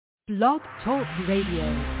Blog Talk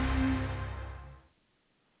Radio.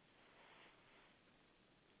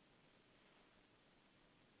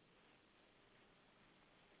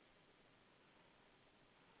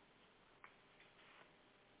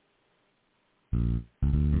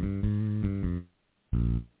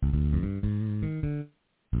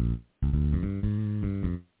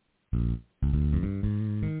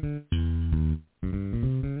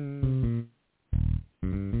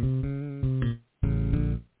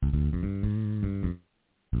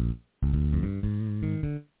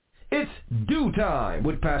 Time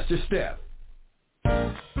with Pastor Steph.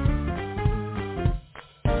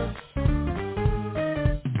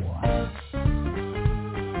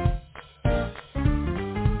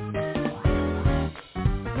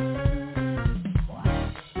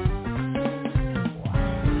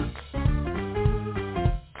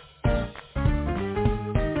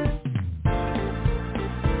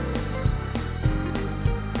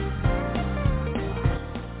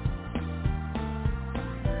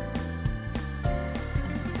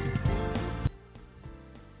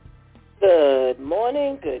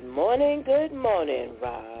 Good morning.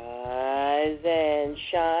 Rise and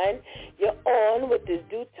shine. You're on with this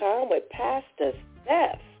due time with Pastor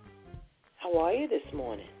Steph. How are you this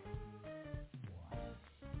morning?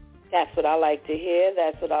 That's what I like to hear.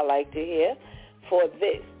 For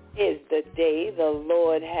this is the day the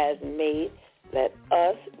Lord has made. Let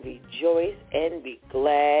us rejoice and be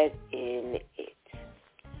glad in it.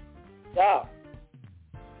 So,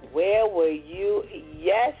 where were you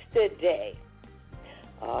yesterday?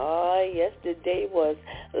 Yesterday was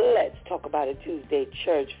Let's Talk About It Tuesday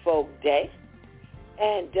Church Folk Day.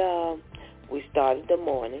 And we started the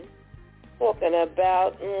morning talking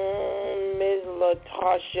about Ms.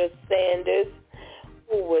 LaTasha Sanders,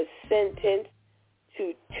 who was sentenced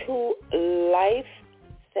to 2 life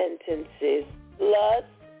sentences plus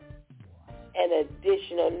an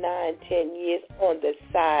additional 9-10 years on the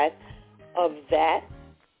side of that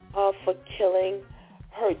for killing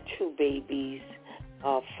her 2 babies,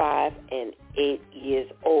 5 and 8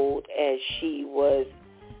 years old, as she was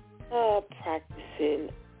practicing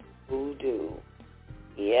voodoo.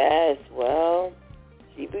 Yes, well,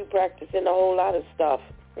 she be practicing a whole lot of stuff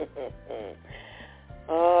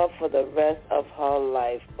for the rest of her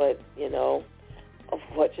life. But,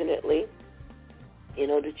 unfortunately,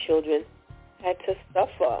 the children had to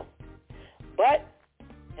suffer. But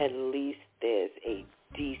at least there's a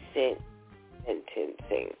decent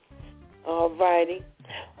sentencing. All righty.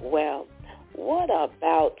 Well, what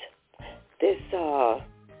about this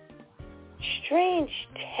strange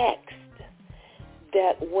text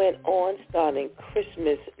that went on starting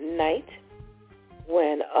Christmas night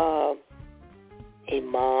when a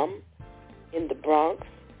mom in the Bronx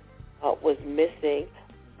was missing,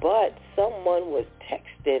 but someone was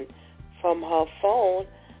texting from her phone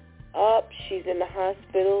up. She's in the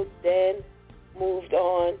hospital, then moved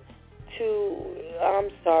on to, I'm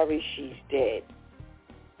sorry, she's dead.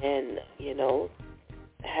 And,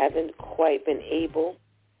 haven't quite been able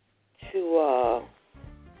to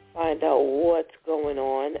find out what's going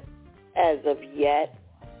on as of yet.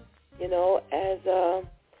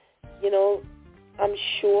 I'm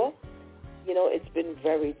sure, it's been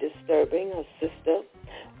very disturbing. Her sister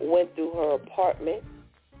went through her apartment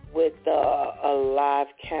with a live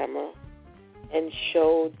camera and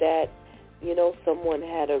showed that, someone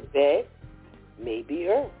had her bed, maybe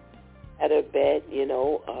her, had her bed,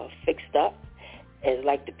 fixed up. And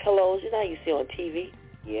like the pillows, how you see on TV?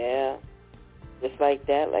 Yeah, just like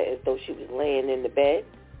that, like as though she was laying in the bed.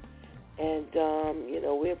 And,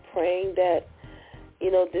 we're praying that,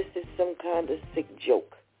 this is some kind of sick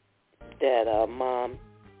joke, that mom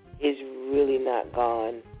is really not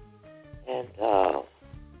gone. And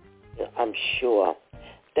I'm sure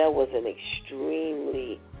that was an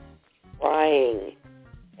extremely trying,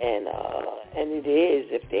 and it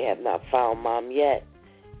is, if they have not found mom yet,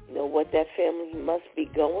 what that family must be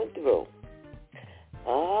going through.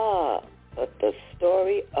 But the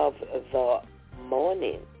story of the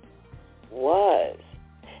morning was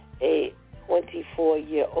a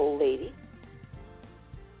 24-year-old lady.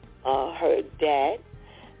 Her dad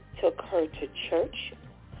took her to church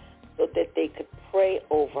so that they could pray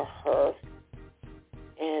over her.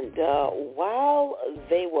 And while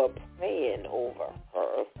they were praying over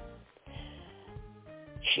her,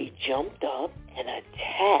 she jumped up and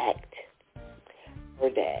attacked her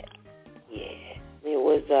dad. Yeah. It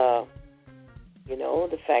was,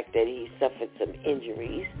 the fact that he suffered some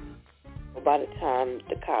injuries. By the time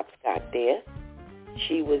the cops got there,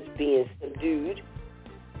 she was being subdued.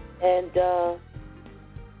 And,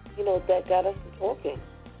 that got us to talking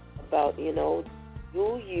about,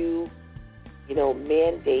 do you,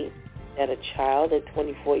 mandate that a child at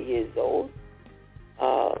 24 years old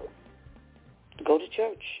go to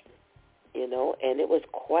church? And it was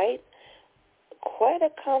quite a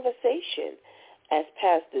conversation, as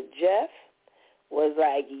Pastor Jeff was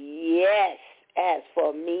like, yes, as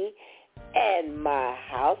for me and my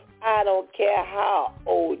house, I don't care how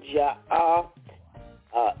old you are,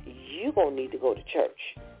 you're going to need to go to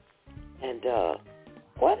church. And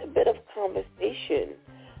quite a bit of conversation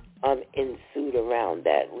ensued around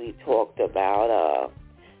that. We talked about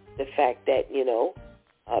the fact that,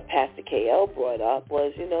 Pastor KL brought up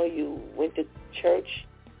was, you went to church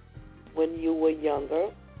when you were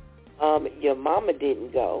younger. Your mama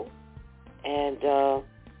didn't go. And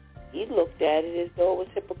he looked at it as though it was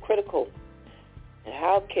hypocritical. And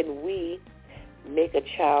how can we make a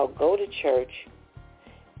child go to church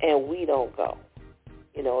and we don't go?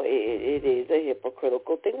 It is a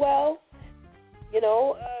hypocritical thing. Well,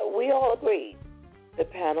 we all agreed, the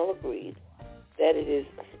panel agreed, that it is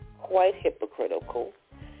quite hypocritical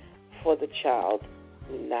for the child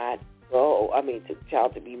not go. The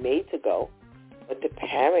child to be made to go, but the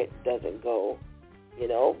parent doesn't go,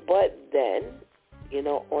 But then,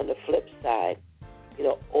 on the flip side,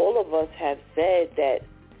 all of us have said that,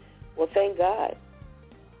 well, thank God.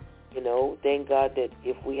 Thank God that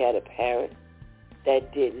if we had a parent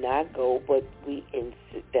that did not go, but we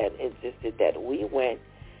insisted that we went,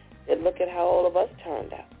 then look at how all of us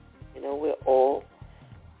turned out. We're all,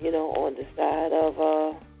 on the side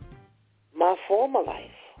of my former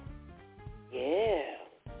life. Yeah.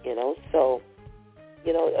 So,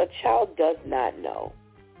 a child does not know,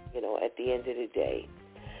 at the end of the day,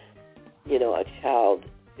 a child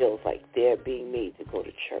feels like they're being made to go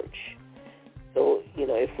to church. So,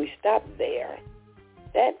 if we stop there,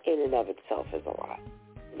 that in and of itself is a lot.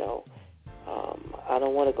 I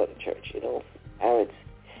don't want to go to church. Parents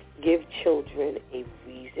give children a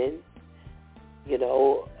reason,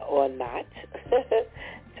 or not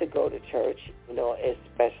to go to church,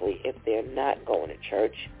 especially if they're not going to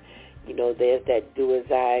church. There's that do as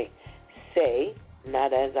I say,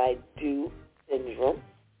 not as I do syndrome.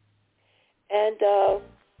 And,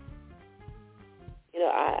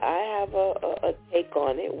 I have a take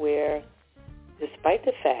on it where, despite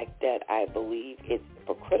the fact that I believe it's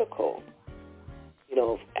hypocritical,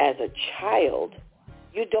 as a child,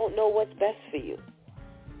 you don't know what's best for you.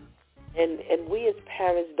 And we as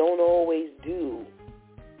parents don't always do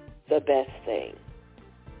the best thing.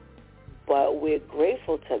 But we're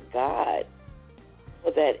grateful to God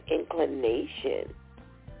for that inclination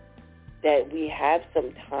that we have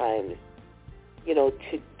sometimes,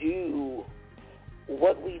 to do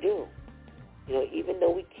what we do. Even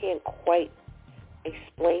though we can't quite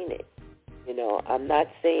explain it. I'm not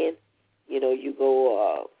saying, you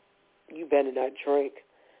go, you better not drink,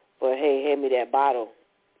 but hey, hand me that bottle.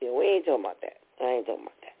 We ain't talking about that. I ain't talking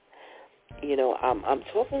about that. I'm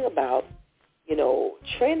talking about,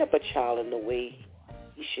 train up a child in the way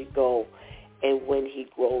he should go, and when he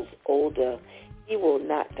grows older, he will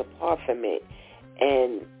not depart from it.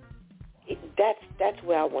 And that's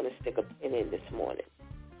where I want to stick a pin in this morning.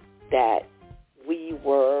 That we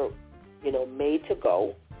were, made to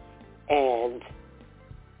go, and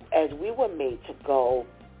as we were made to go,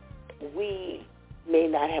 we may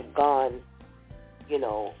not have gone,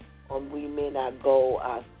 or we may not go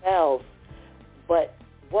ourselves, but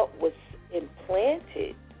what was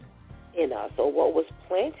implanted in us, or what was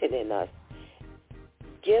planted in us,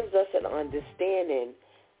 gives us an understanding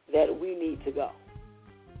that we need to go.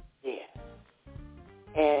 Yeah.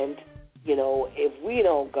 And, if we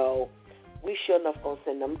don't go, we sure enough going to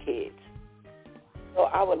send them kids. So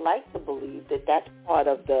I would like to believe that that's part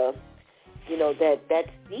of the, that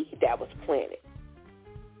seed that was planted.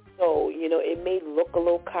 So, it may look a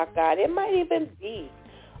little cockeyed. It might even be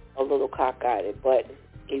a little cockeyed. But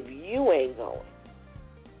if you ain't going,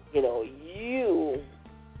 you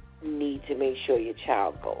need to make sure your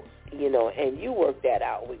child goes, and you work that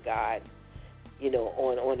out with God,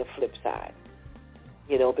 on the flip side.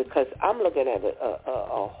 Because I'm looking at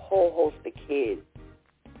a whole host of kids,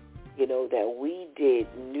 that we did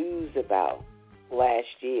news about last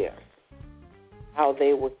year. How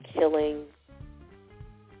they were killing,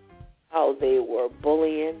 how they were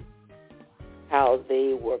bullying, how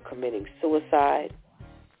they were committing suicide,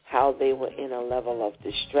 how they were in a level of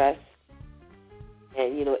distress.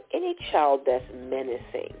 And, any child that's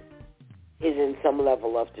menacing is in some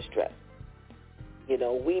level of distress.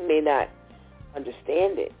 We may not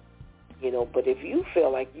understand it, but if you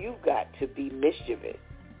feel like you've got to be mischievous,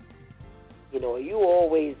 you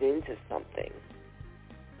always into something,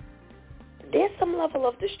 there's some level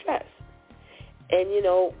of distress. And,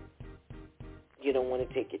 you don't want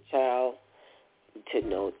to take your child to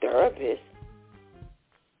no therapist.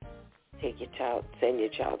 Send your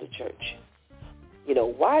child to church.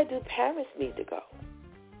 Why do parents need to go?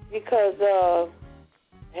 Because,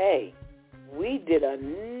 hey, we did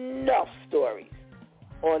enough stories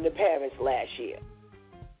on the parents last year.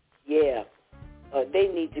 Yeah, they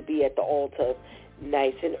need to be at the altar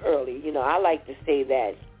nice and early. I like to say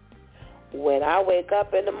that when I wake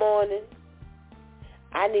up in the morning,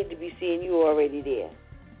 I need to be seeing you already there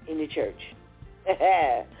in the church.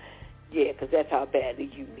 Yeah, because that's how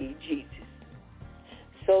badly you need Jesus.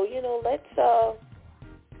 So, let's,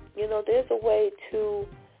 there's a way to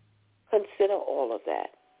consider all of that.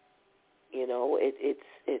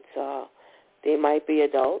 They might be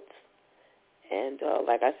adults. And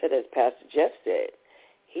like I said, as Pastor Jeff said,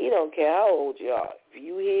 he don't care how old you are. If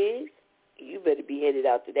you his, you better be headed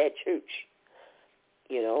out to that church.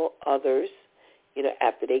 Others,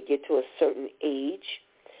 after they get to a certain age,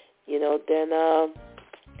 then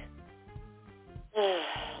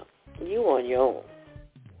you on your own.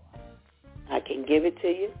 I can give it to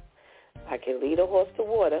you. I can lead a horse to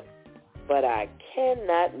water, but I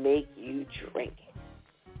cannot make you drink it.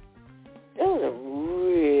 That was a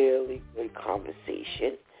really good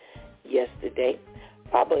conversation yesterday.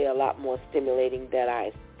 Probably a lot more stimulating than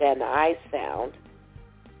I sound,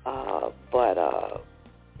 but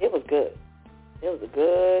it was good. It was a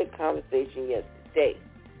good conversation yesterday.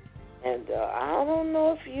 And I don't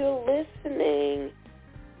know if you're listening,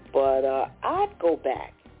 but I'd go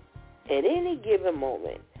back at any given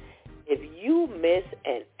moment. If you miss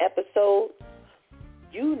an episode,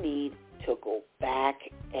 you need to go back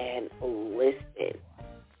and listen.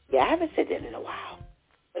 Yeah, I haven't said that in a while,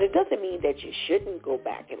 but it doesn't mean that you shouldn't go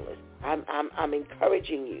back and listen. I'm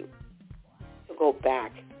encouraging you to go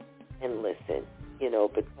back and listen,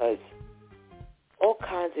 because all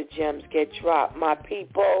kinds of gems get dropped, my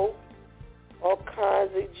people. All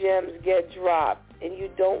kinds of gems get dropped, and you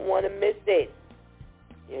don't want to miss it.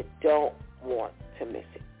 You don't want to miss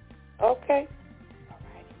it. Okay? All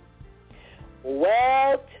right.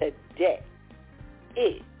 Well, today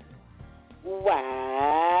is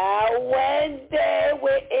Wow Wednesday.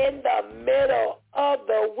 We're in the middle of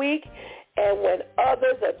the week, and when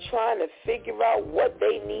others are trying to figure out what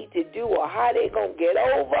they need to do or how they're going to get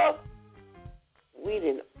over, we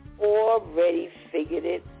done already figured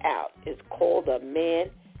it out. It's called a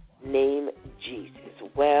man named Jesus.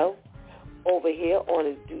 Well, over here on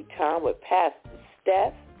His Due Time with Pastor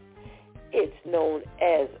Steph, it's known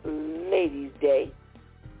as Ladies' Day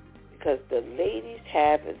because the ladies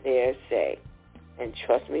have their say. And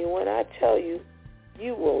trust me when I tell you,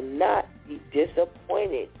 you will not be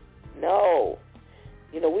disappointed. No.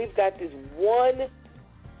 We've got this one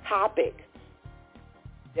topic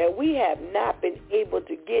that we have not been able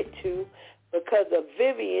to get to because of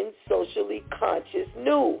Vivian's socially conscious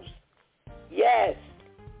news. Yes.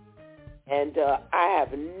 And I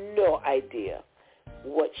have no idea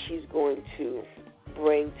what she's going to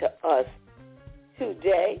bring to us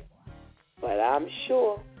today, but I'm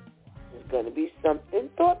sure it's going to be something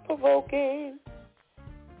thought-provoking.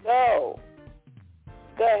 So,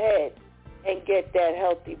 go ahead and get that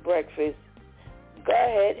healthy breakfast. Go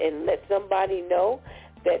ahead and let somebody know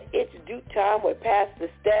that It's Due Time with Pastor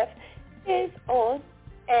Steph is on,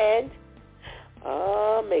 and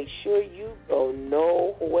make sure you go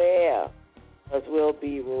nowhere, because we'll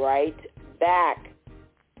be right back.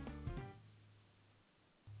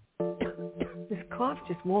 This cough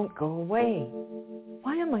just won't go away.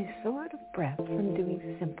 Why am I so out of breath from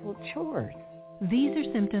doing simple chores? These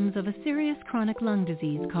are symptoms of a serious chronic lung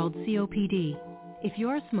disease called COPD. If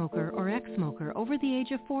you're a smoker or ex-smoker over the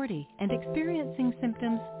age of 40 and experiencing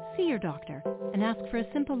symptoms, see your doctor and ask for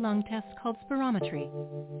a simple lung test called spirometry.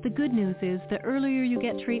 The good news is the earlier you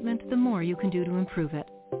get treatment, the more you can do to improve it.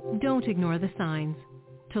 Don't ignore the signs.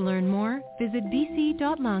 To learn more, visit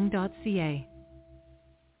bc.lung.ca.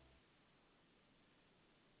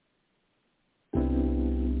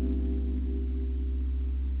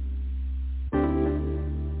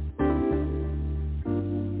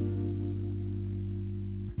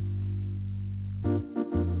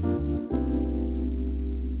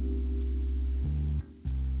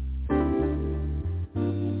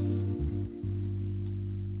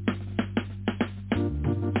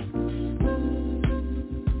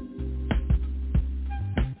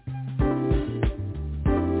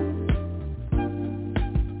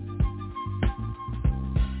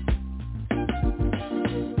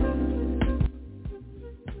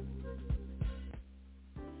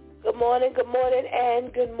 Good morning,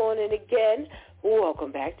 and good morning again.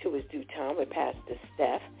 Welcome back to It's Due Time with Pastor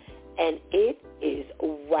Steph. And it is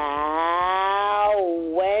Wow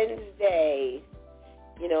Wednesday.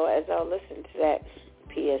 You know, as I listen to that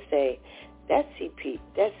PSA, that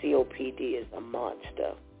COPD is a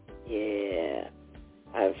monster. Yeah.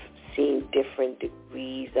 I've seen different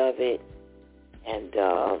degrees of it, and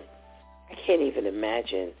I can't even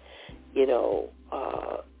imagine, you know,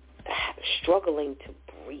 struggling to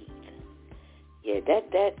breathe. Yeah,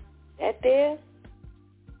 that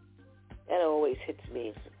always hits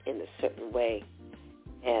me in a certain way,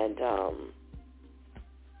 and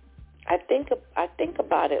I think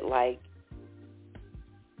about it like,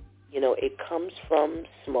 you know, it comes from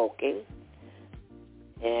smoking,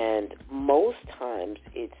 and most times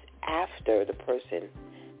it's after the person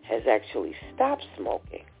has actually stopped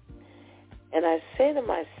smoking. And I say to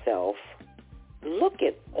myself, look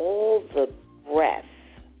at all the breath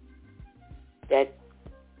that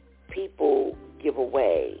people give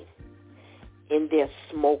away in their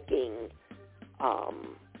smoking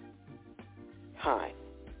time.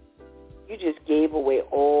 You just gave away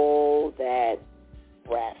all that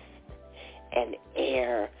breath and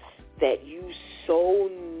air that you so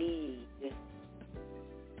need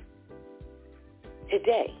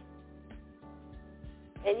today.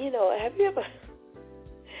 And, you know, have you ever,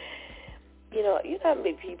 you know how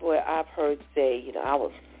many people I've heard say, you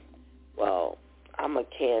know, I'm a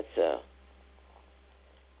Cancer,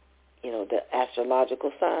 you know, the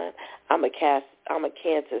astrological sign. I'm a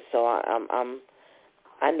Cancer, so I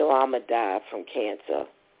know I'm going to die from cancer.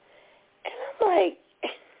 And I'm like,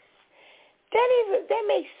 that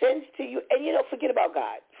makes sense to you. And, you know, forget about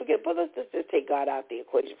God. But let's just take God out the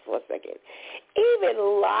equation for a second. Even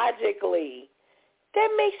logically, that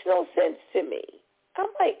makes no sense to me.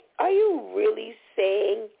 I'm like, are you really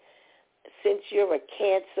saying since you're a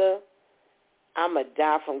Cancer, I'm going to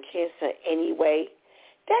die from cancer anyway?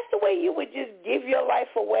 That's the way you would just give your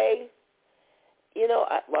life away? You know,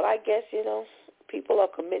 I guess, you know, people are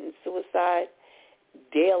committing suicide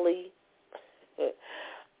daily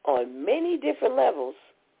on many different levels.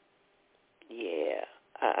 Yeah,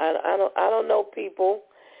 I don't know, people.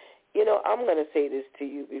 You know, I'm going to say this to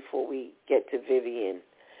you before we get to Vivian.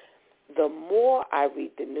 The more I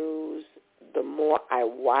read the news, the more I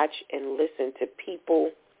watch and listen to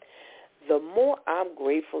people, the more I'm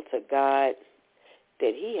grateful to God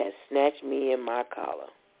that he has snatched me in my collar.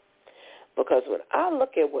 Because when I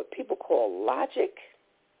look at what people call logic,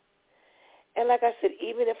 and like I said,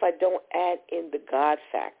 even if I don't add in the God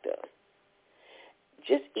factor,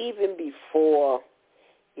 just even before,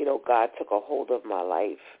 you know, God took a hold of my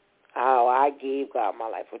life, how I gave God my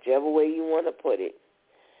life, whichever way you want to put it,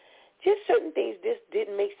 just certain things just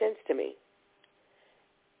didn't make sense to me.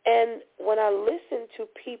 And when I listen to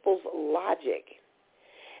people's logic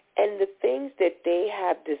and the things that they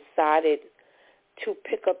have decided to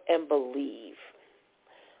pick up and believe,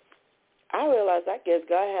 I realized I guess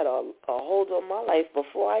God had a hold on my life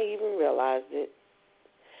before I even realized it.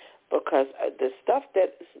 Because the stuff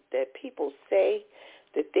that people say,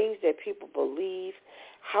 the things that people believe,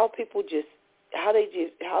 how they've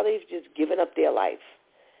just given up their life.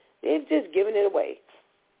 They've just given it away.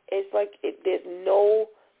 It's like there's no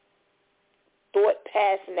thought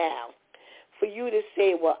past now for you to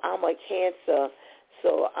say, well, I'm a Cancer,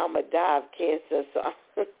 so I'm going to die of cancer. So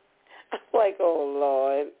I'm like, oh,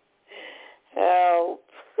 Lord, help.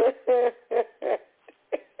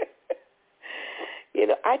 You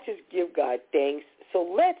know, I just give God thanks. So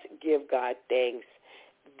let's give God thanks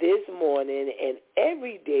this morning and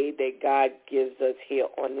every day that God gives us here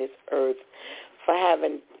on this earth for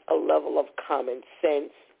having a level of common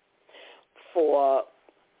sense, for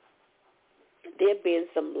there being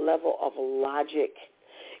some level of logic.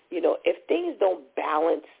 You know, if things don't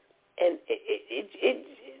balance and it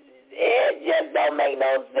just don't make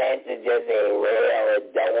no sense, it just ain't real,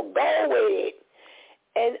 it don't go with it.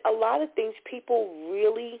 And a lot of things people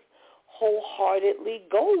really wholeheartedly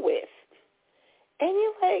go with. And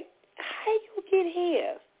you're like, how you get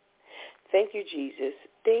here? Thank you, Jesus.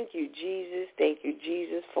 Thank you, Jesus. Thank you,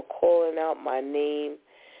 Jesus, for calling out my name,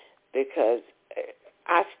 because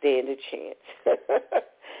I stand a chance.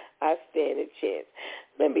 I stand a chance.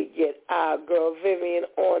 Let me get our girl Vivian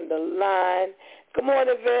on the line. Good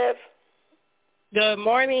morning, Viv. Good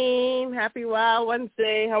morning. Happy Wild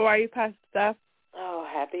Wednesday. How are you, Pastor Steph? Oh,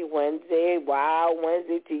 happy Wednesday. Wow,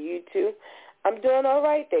 Wednesday to you, too. I'm doing all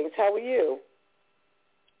right, thanks. How are you?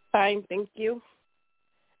 Fine, thank you.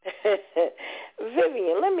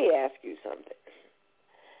 Vivian, let me ask you something.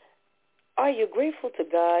 Are you grateful to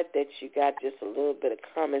God that you got just a little bit of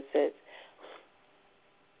common sense?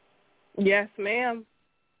 Yes, ma'am.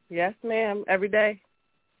 Yes, ma'am. Every day.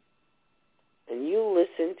 and you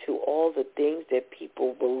listen to all the things that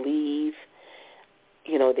people believe,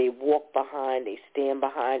 they walk behind, they stand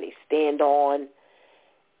on,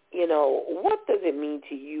 what does it mean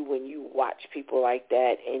to you when you watch people like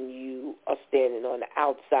that and you are standing on the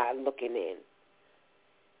outside looking in?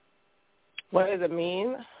 What does it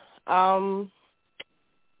mean? I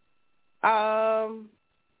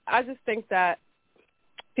just think that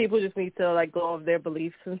people just need to let go of their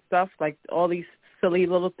beliefs and stuff, like all these silly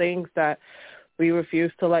little things that we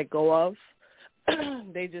refuse to let go of.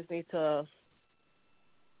 They just need to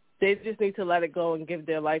let it go and give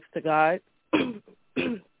their lives to God.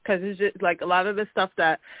 Because it's just like a lot of the stuff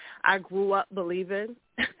that I grew up believing.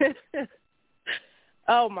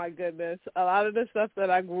 Oh, my goodness. A lot of the stuff that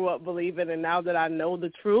I grew up believing, and now that I know the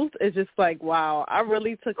truth, it's just like, wow, I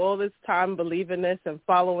really took all this time believing this and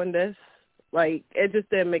following this. Like, it just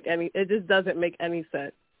doesn't make any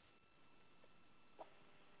sense.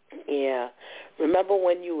 Yeah. Remember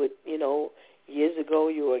when you would, years ago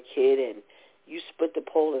you were a kid and you split the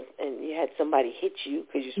pole and you had somebody hit you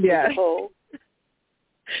because you split the pole?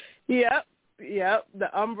 Yep. The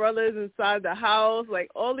umbrellas inside the house,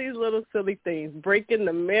 like all these little silly things. Breaking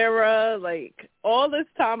the mirror, like all this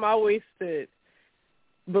time I wasted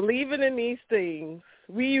believing in these things.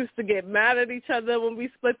 We used to get mad at each other when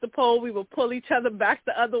we split the pole. We would pull each other back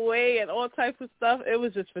the other way and all types of stuff. It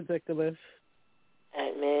was just ridiculous.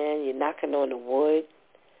 Hey, man, you're knocking on the wood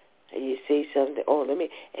and you see something,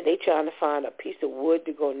 and they trying to find a piece of wood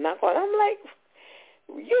to go knock on. I'm like,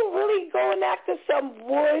 you really going after some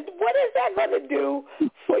wood? What is that going to do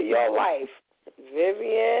for your life?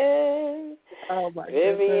 Vivian. Oh, my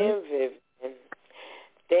goodness. Vivian.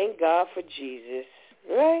 Thank God for Jesus,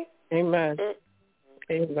 right? Amen.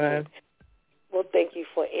 Amen. Well, thank you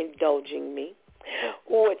for indulging me.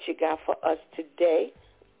 What you got for us today?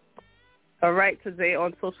 All right, today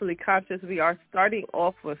on Socially Conscious, we are starting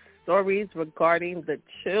off with stories regarding the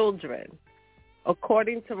children.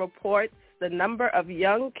 According to reports, the number of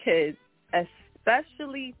young kids,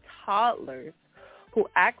 especially toddlers, who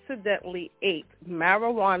accidentally ate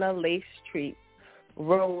marijuana-laced treats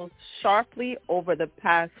rose sharply over the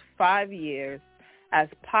past 5 years as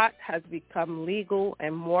pot has become legal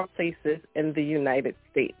in more places in the United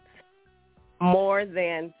States. More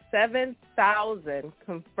than 7,000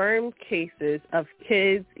 confirmed cases of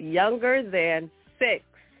kids younger than 6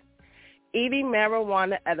 eating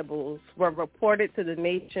marijuana edibles were reported to the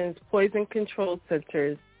nation's poison control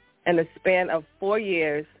centers in a span of 4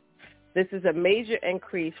 years. This is a major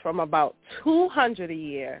increase from about 200 a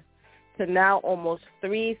year to now almost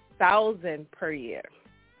 3,000 per year.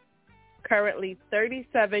 Currently,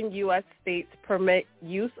 37 U.S. states permit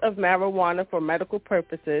use of marijuana for medical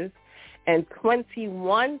purposes, and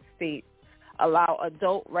 21 states allow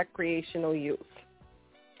adult recreational use.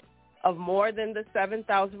 Of more than the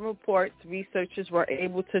 7,000 reports, researchers were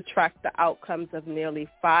able to track the outcomes of nearly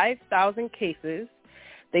 5,000 cases.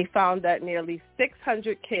 They found that nearly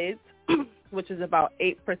 600 kids, which is about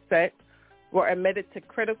 8%, were admitted to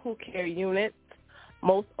critical care units,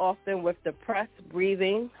 most often with depressed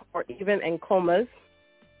breathing or even in comas.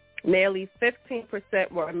 Nearly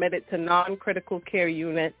 15% were admitted to non-critical care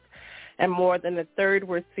units, and more than a third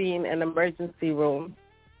were seen in emergency rooms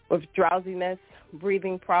with drowsiness,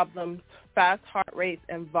 breathing problems, fast heart rates,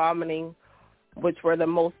 and vomiting, which were the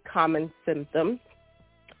most common symptoms.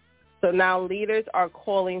 So now leaders are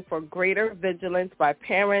calling for greater vigilance by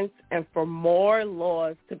parents and for more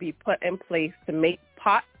laws to be put in place to make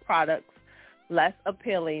pot products less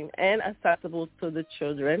appealing and accessible to the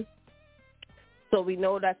children. So we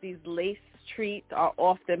know that these lace treats are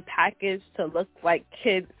often packaged to look like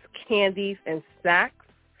kids' candies and snacks.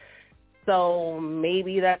 So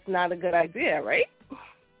maybe that's not a good idea, right?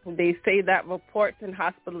 They say that reports and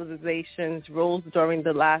hospitalizations rose during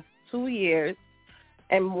the last 2 years,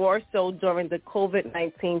 and more so during the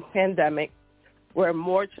COVID-19 pandemic, where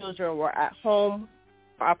more children were at home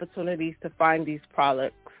for opportunities to find these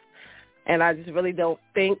products. And I just really don't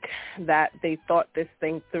think that they thought this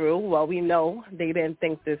thing through. Well, we know they didn't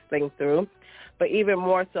think this thing through, but even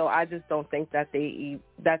more so, I just don't think that they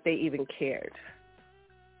even cared.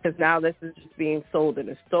 Because now this is just being sold in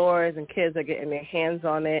the stores and kids are getting their hands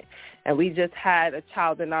on it. And we just had a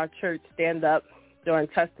child in our church stand up during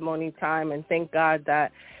testimony time and thank God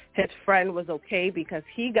that his friend was okay because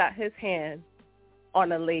he got his hand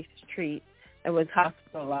on a lace treat and was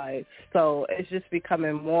hospitalized. So it's just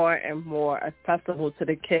becoming more and more accessible to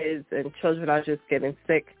the kids, and children are just getting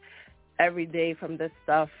sick every day from this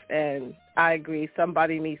stuff. And I agree,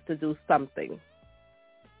 somebody needs to do something.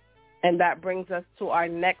 And that brings us to our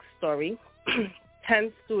next story.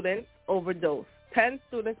 10 students overdosed 10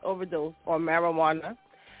 students overdosed on marijuana.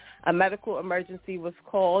 A medical emergency was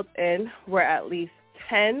called in where at least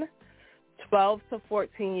 10 12 to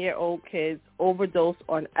 14-year-old kids overdosed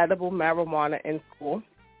on edible marijuana in school.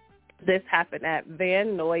 This happened at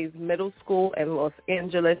Van Nuys Middle School in Los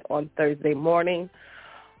Angeles on Thursday morning.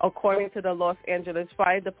 According to the Los Angeles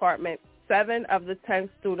Fire Department, 7 of the 10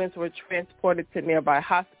 students were transported to nearby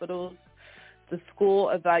hospitals. The school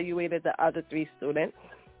evaluated the other 3 students.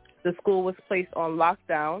 The school was placed on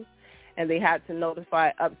lockdown, and they had to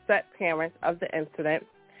notify upset parents of the incident,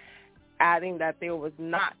 adding that there was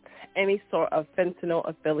not any sort of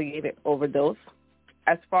fentanyl-affiliated overdose.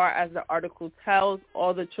 As far as the article tells,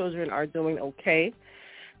 all the children are doing okay.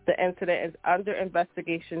 The incident is under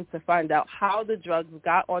investigation to find out how the drugs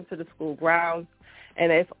got onto the school grounds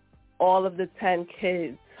and if all of the 10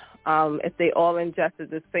 kids, if they all ingested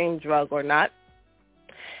the same drug or not.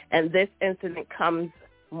 And this incident comes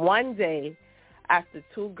one day after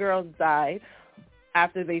 2 girls died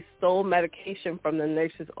after they stole medication from the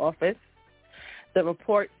nurse's office. The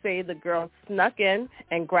reports say the girls snuck in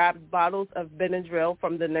and grabbed bottles of Benadryl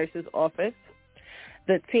from the nurse's office.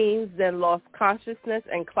 The teens then lost consciousness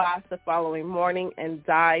in class the following morning and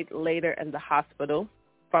died later in the hospital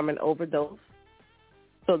from an overdose.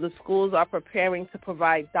 So the schools are preparing to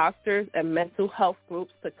provide doctors and mental health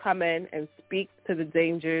groups to come in and speak to the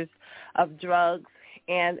dangers of drugs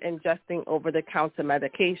and ingesting over-the-counter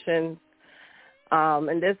medications.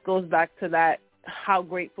 And this goes back to that, how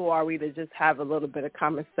grateful are we to just have a little bit of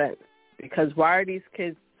common sense? Because why are these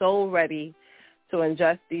kids so ready to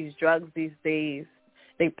ingest these drugs these days?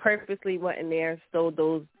 They purposely went in there and stole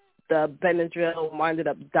the Benadryl, wound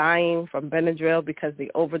up dying from Benadryl because they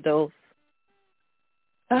overdosed.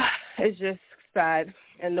 It's just sad,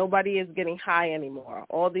 and nobody is getting high anymore.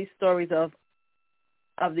 All these stories of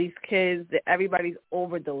these kids, that everybody's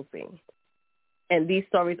overdosing, and these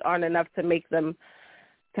stories aren't enough to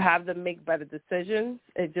have them make better decisions.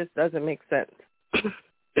 It just doesn't make sense.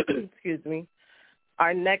 Excuse me.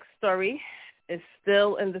 Our next story is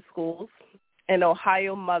still in the schools. An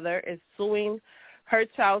Ohio mother is suing her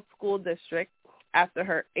child's school district after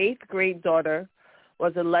her 8th grade daughter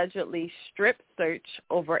was allegedly strip searched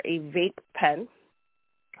over a vape pen.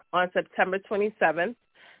 On September 27th,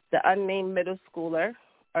 the unnamed middle schooler,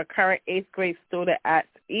 a current 8th grade student at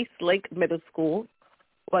East Lake Middle School,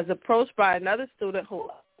 was approached by another student who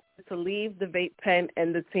wanted to leave the vape pen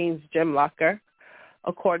in the teen's gym locker.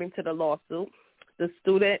 According to the lawsuit, the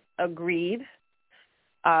student agreed.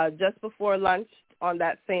 Just before lunch on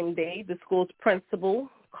that same day, the school's principal,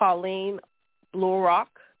 Colleen Blurock,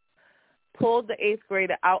 pulled the 8th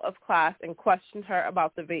grader out of class and questioned her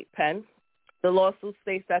about the vape pen. The lawsuit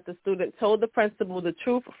states that the student told the principal the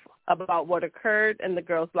truth about what occurred in the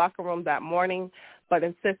girls' locker room that morning, but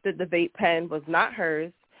insisted the vape pen was not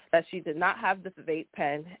hers, that she did not have the vape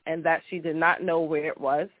pen, and that she did not know where it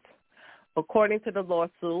was. According to the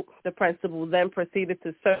lawsuit, the principal then proceeded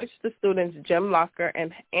to search the student's gym locker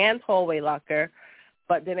and hallway locker,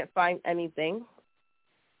 but didn't find anything.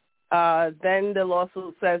 Then the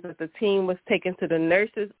lawsuit says that the teen was taken to the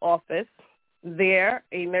nurse's office. There,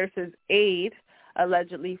 a nurse's aide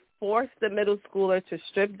allegedly forced the middle schooler to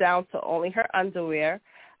strip down to only her underwear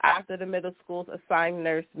after the middle school's assigned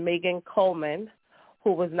nurse, Megan Coleman,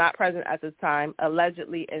 who was not present at the time,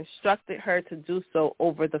 allegedly instructed her to do so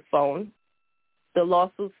over the phone. The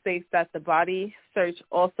lawsuit states that the body search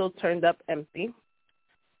also turned up empty.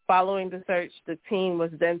 Following the search, the teen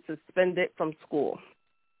was then suspended from school.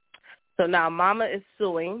 So now Mama is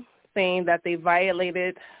suing, saying that they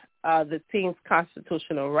violated the teen's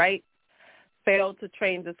constitutional rights, failed to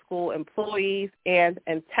train the school employees, and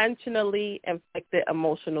intentionally inflicted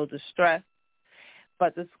emotional distress.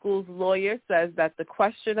 But the school's lawyer says that the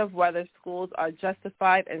question of whether schools are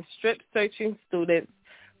justified in strip searching students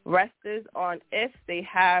rests on if they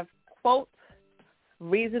have, quote,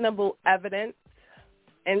 reasonable evidence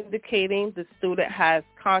indicating the student has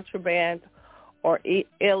contraband or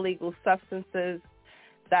illegal substances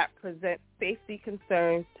that present safety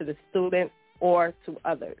concerns to the student or to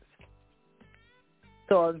others.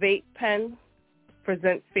 So a vape pen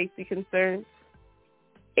presents safety concerns.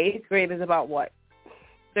 8th grade is about what?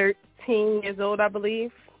 13 years old, I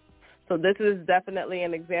believe. So this is definitely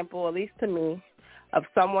an example, at least to me, of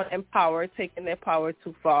someone in power taking their power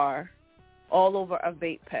too far all over a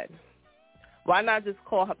vape pen. Why not just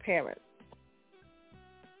call her parents?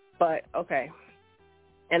 But, okay.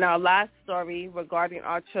 And our last story regarding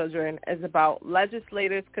our children is about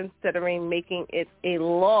legislators considering making it a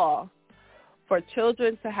law for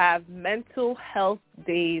children to have mental health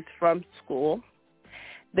days from school.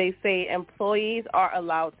 They say employees are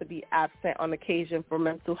allowed to be absent on occasion for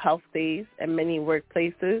mental health days in many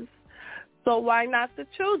workplaces. So why not the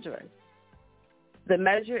children? The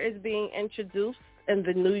measure is being introduced in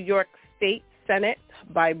the New York State Senate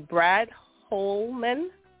by Brad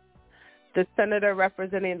Holman, the senator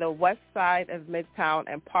representing the west side of Midtown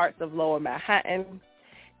and parts of Lower Manhattan.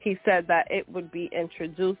 He said that it would be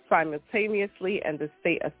introduced simultaneously in the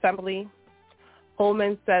state assembly.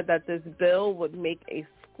 Holman said that this bill would make a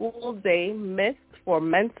school day missed for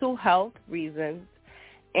mental health reasons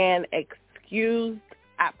and excused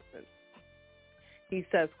absence. He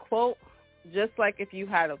says, quote, just like if you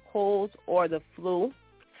had a cold or the flu,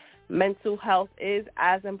 mental health is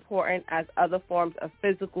as important as other forms of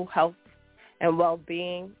physical health and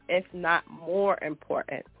well-being, if not more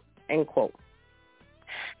important, end quote.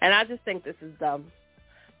 And I just think this is dumb.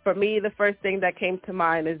 For me, the first thing that came to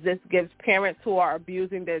mind is this gives parents who are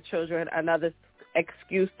abusing their children another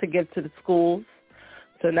excuse to give to the schools.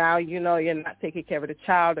 So now you know you're not taking care of the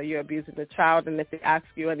child or you're abusing the child, and if they ask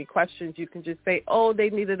you any questions, you can just say, oh,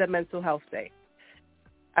 they needed a mental health day.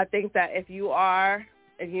 I think that if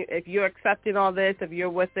you're accepting all this, if you're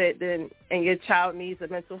with it, then and your child needs a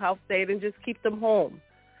mental health day, then just keep them home.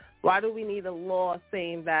 Why do we need a law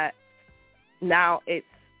saying that now it's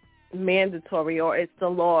mandatory or it's the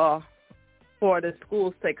law for the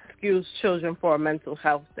schools to excuse children for a mental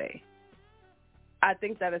health day? I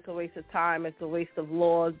think that it's a waste of time. It's a waste of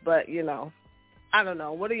laws, but, I don't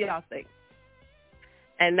know. What do y'all think?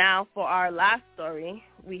 And now for our last story,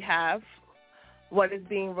 we have what is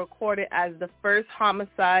being recorded as the first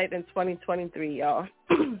homicide in 2023, y'all.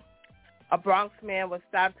 A Bronx man was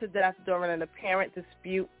stabbed to death during an apparent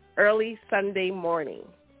dispute early Sunday morning.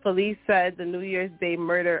 Police said the New Year's Day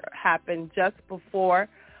murder happened just before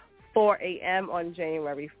 4 a.m. on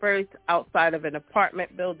January 1st outside of an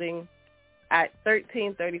apartment building at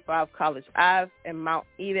 1335 College Ave in Mount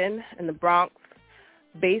Eden in the Bronx.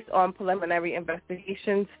 Based on preliminary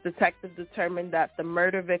investigations, detectives determined that the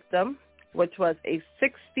murder victim, which was a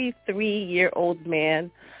 63-year-old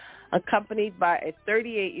man accompanied by a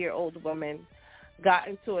 38-year-old woman, got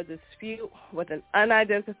into a dispute with an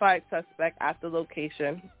unidentified suspect at the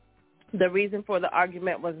location. The reason for the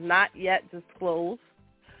argument was not yet disclosed,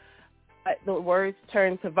 but the words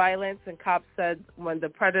turned to violence, and cops said when the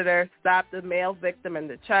predator stabbed the male victim in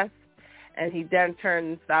the chest, and he then turned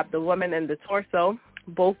and stabbed the woman in the torso.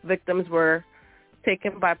 Both victims were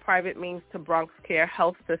taken by private means to Bronx Care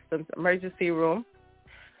Health System's emergency room.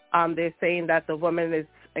 They're saying that the woman is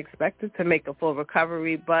expected to make a full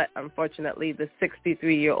recovery, but unfortunately the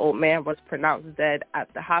 63-year-old man was pronounced dead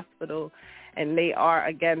at the hospital, and they are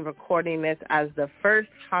again recording this as the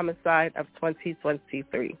first homicide of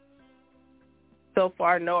 2023. So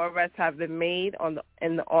far, no arrests have been made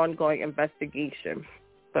in the ongoing investigation,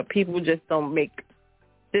 but people just don't waste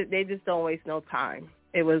no time.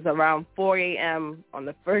 It was around 4 a.m. on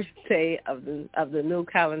the first day of the new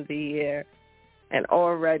calendar year, and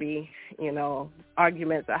already,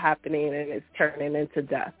 arguments are happening and it's turning into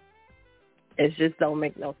death. It just don't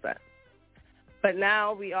make no sense. But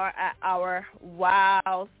now we are at our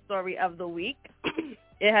wow story of the week.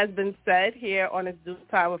 It has been said here on It's Due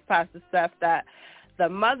Time with Pastor Steph that the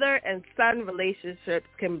mother and son relationships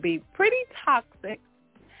can be pretty toxic,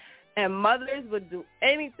 and mothers would do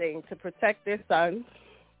anything to protect their sons.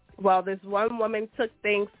 Well, this one woman took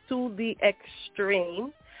things to the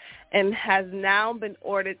extreme and has now been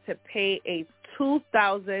ordered to pay a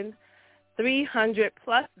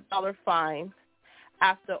 $2,300+ fine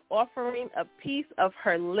after offering a piece of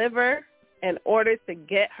her liver in order to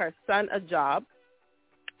get her son a job.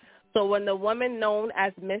 So when the woman known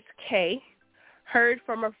as Miss K heard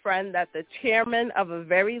from a friend that the chairman of a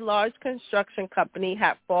very large construction company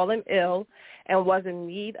had fallen ill and was in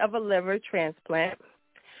need of a liver transplant,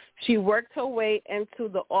 she worked her way into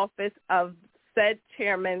the office of said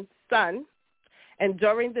chairman's son, and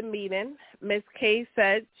during the meeting, Miss K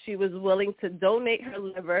said she was willing to donate her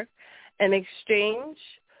liver in exchange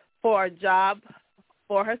for a job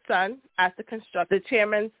for her son at the construction. The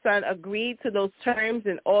chairman's son agreed to those terms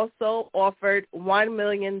and also offered $1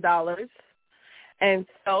 million. And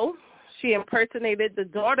so she impersonated the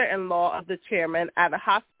daughter-in-law of the chairman at a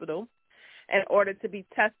hospital in order to be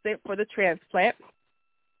tested for the transplant.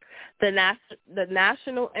 The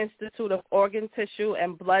National Institute of Organ Tissue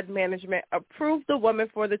and Blood Management approved the woman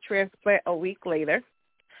for the transplant a week later.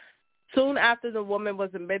 Soon after the woman was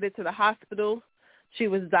admitted to the hospital, she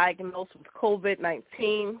was diagnosed with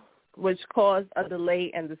COVID-19, which caused a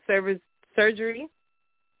delay in the surgery.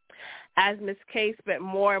 As Ms. K spent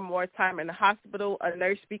more and more time in the hospital, a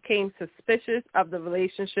nurse became suspicious of the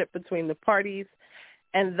relationship between the parties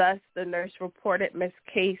and thus the nurse reported Ms.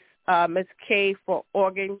 K for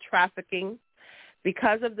organ trafficking.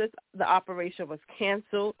 Because of this, the operation was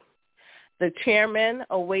canceled. The chairman,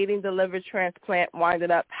 awaiting the liver transplant,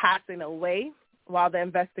 winded up passing away while the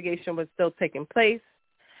investigation was still taking place.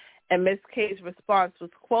 And Ms. K's response was,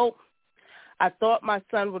 quote, "I thought my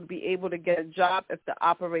son would be able to get a job if the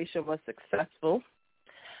operation was successful."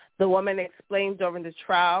 The woman explained during the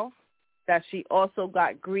trial that she also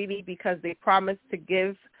got greedy because they promised to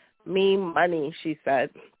give me money, she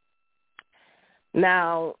said.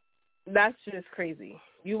 Now, that's just crazy.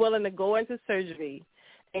 You willing to go into surgery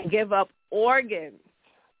and give up organs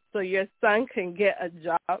so your son can get a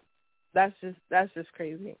job? That's just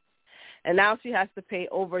crazy. And now she has to pay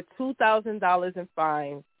over $2,000 in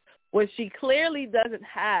fines, which she clearly doesn't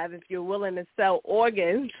have if you're willing to sell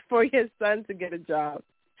organs for your son to get a job.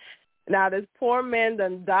 Now, this poor man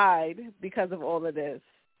done died because of all of this.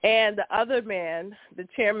 And the other man, the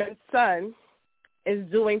chairman's son, is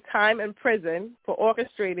doing time in prison for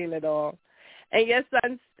orchestrating it all. And your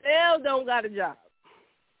son still don't got a job.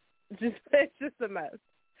 It's just a mess.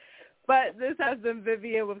 But this has been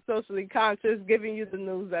Vivian with Socially Conscious, giving you the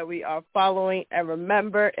news that we are following. And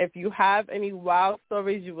remember, if you have any wild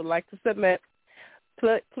stories you would like to submit,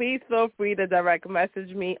 please feel free to direct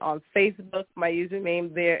message me on Facebook. My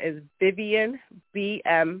username there is Vivian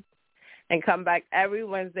BM. And come back every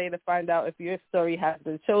Wednesday to find out if your story has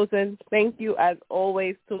been chosen. Thank you, as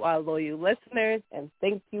always, to our loyal listeners. And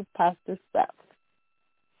thank you, Pastor Steph.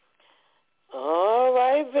 All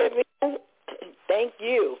right, Vivian. Thank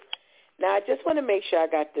you. Now, I just want to make sure I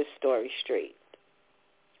got this story straight,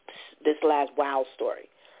 this last wow story.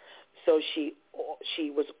 So she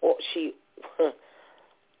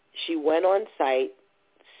went on site,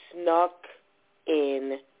 snuck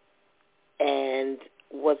in, and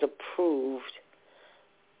was approved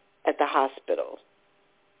at the hospital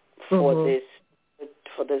for this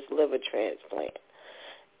liver transplant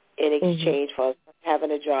in exchange for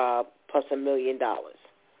having a job plus $1 million.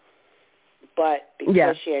 But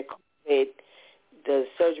because she had COVID, the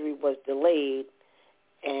surgery was delayed,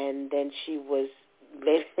 and then she was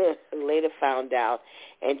later found out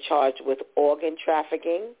and charged with organ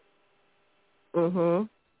trafficking.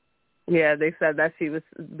 Yeah, they said that she was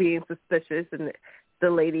being suspicious, and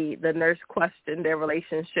the nurse questioned their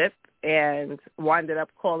relationship and winded up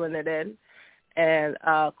calling it in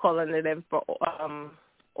for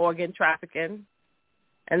organ trafficking,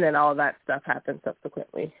 and then all that stuff happened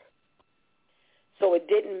subsequently. So it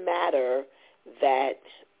didn't matter that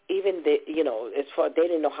even as far they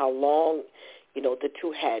didn't know how long, the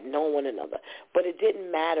two had known one another, but it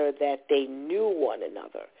didn't matter that they knew one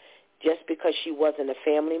another just because she wasn't a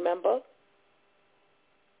family member.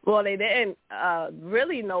 Well, they didn't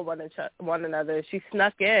really know one another. She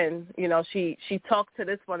snuck in. She talked to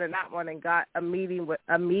this one and that one and got a meeting with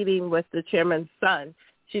the chairman's son.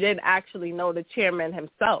 She didn't actually know the chairman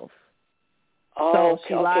himself. Oh, so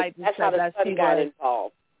she lied and That's said how the that son she got was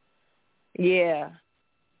involved. Yeah.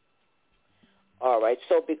 All right.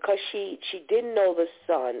 So because she didn't know the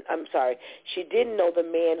son, she didn't know the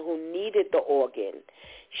man who needed the organ.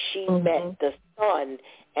 She met the son,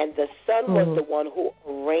 and the son was the one who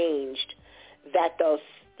arranged that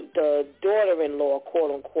the daughter-in-law,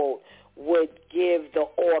 quote unquote, would give the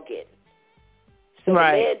organ. So the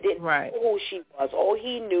man didn't know who she was. All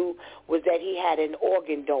he knew was that he had an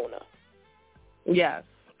organ donor. Yes.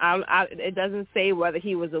 It doesn't say whether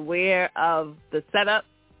he was aware of the setup.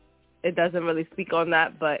 It doesn't really speak on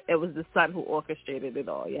that, but it was the son who orchestrated it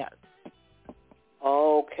all, yes.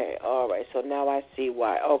 Okay, all right. So now I see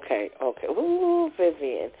why. Okay. Ooh,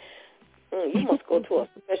 Vivian. You must go to a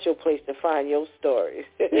special place to find your stories.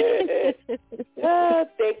 Thank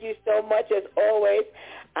you so much. As always,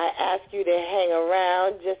 I ask you to hang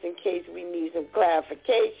around just in case we need some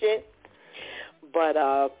clarification. But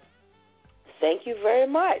thank you very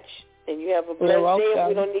much. And you have a blessed day. If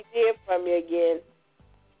we don't need to hear from you again.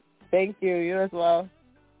 Thank you. You as well.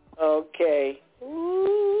 Okay.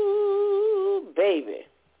 Ooh, baby.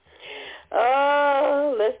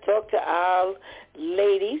 Let's talk to our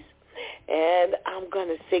ladies. And I'm going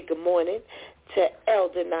to say good morning to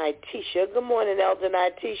Elder Nitisha. Good morning, Elder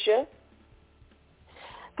Nitisha.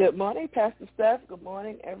 Good morning, Pastor Steph. Good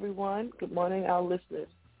morning, everyone. Good morning, our listeners.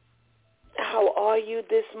 How are you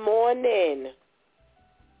this morning?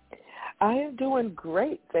 I am doing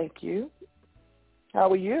great, thank you. How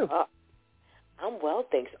are you? I'm well,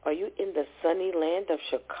 thanks. Are you in the sunny land of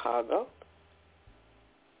Chicago?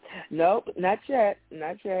 Nope, not yet.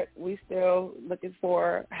 We still looking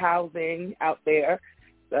for housing out there.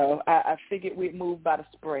 So I figured we'd move by the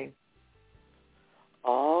spring.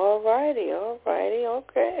 All righty,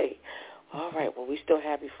 okay. All right, well, we still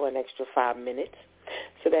have you for an extra 5 minutes,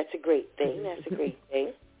 so that's a great thing.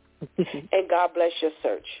 And God bless your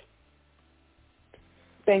search.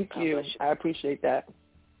 Thank you. I appreciate that.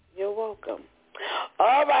 You're welcome.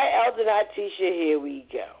 All right, Elder Natisha, here we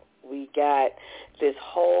go. We got this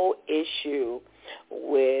whole issue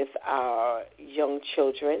with our young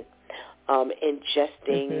children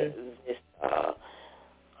ingesting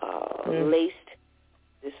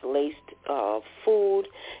this laced food,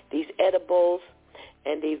 these edibles,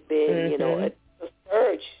 and they've been, a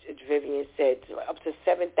surge, Vivian said, up to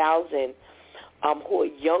 7,000 who are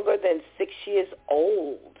younger than 6 years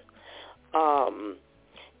old.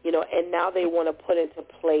 And now they want to put into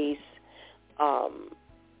place,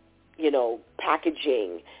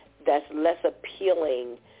 packaging that's less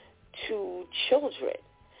appealing to children.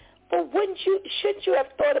 But shouldn't you have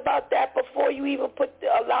thought about that before you even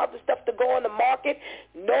allowed the stuff to go on the market?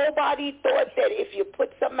 Nobody thought that if you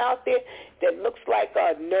put something out there that looks like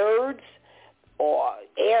Nerds or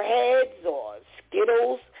Airheads or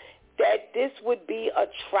Skittles, that this would be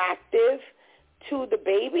attractive to the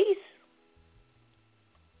babies?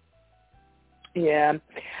 Yeah.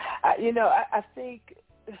 I think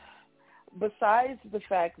besides the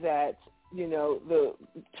fact that, the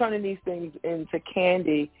turning these things into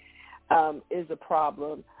candy is a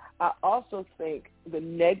problem, I also think the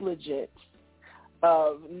negligence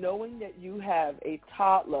of knowing that you have a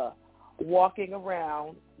toddler walking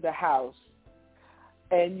around the house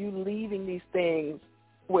and you leaving these things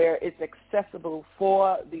where it's accessible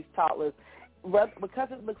for these toddlers, because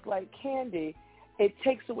it looks like candy, it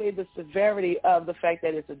takes away the severity of the fact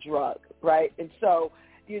that it's a drug, right? And so,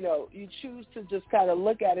 you choose to just kind of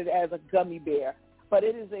look at it as a gummy bear, but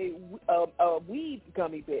it is a weed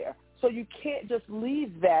gummy bear. So you can't just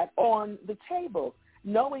leave that on the table,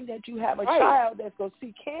 knowing that you have a child that's going to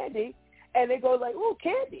see candy, and they go like, ooh,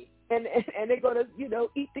 candy. And they're going to,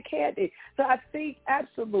 eat the candy. So I think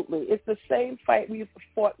absolutely it's the same fight we've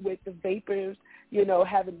fought with the vapors,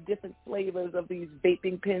 having different flavors of these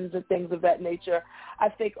vaping pens and things of that nature. I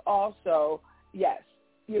think also, yes,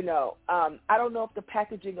 I don't know if the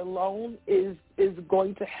packaging alone is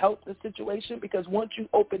going to help the situation, because once you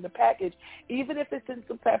open the package, even if it's in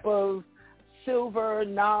some type of silver,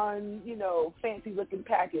 fancy-looking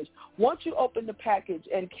package, once you open the package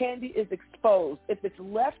and candy is exposed, if it's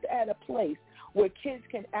left at a place where kids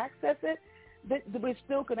can access it, we're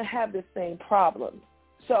still going to have the same problem.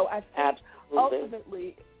 So I think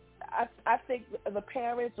ultimately, I think the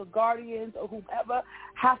parents or guardians or whomever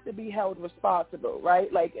have to be held responsible,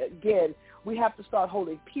 right? Like, again, we have to start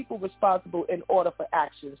holding people responsible in order for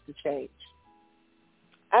actions to change.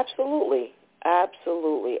 Absolutely.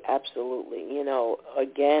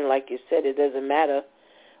 Again, like you said, it doesn't matter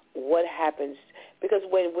what happens, because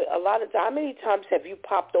when a lot of times, how many times have you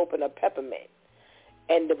popped open a peppermint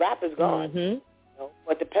and the wrapper's gone?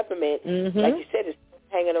 But the peppermint, like you said, is still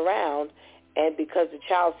hanging around, and because the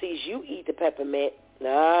child sees you eat the peppermint,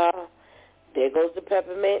 there goes the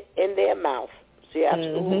peppermint in their mouth. So you're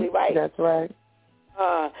absolutely right. That's right.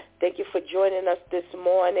 Thank you for joining us this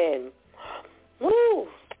morning. Woo!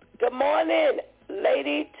 Good morning,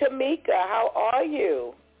 Lady Tamika. How are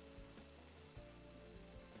you?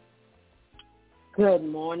 Good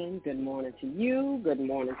morning. Good morning to you. Good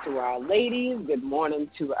morning to our ladies. Good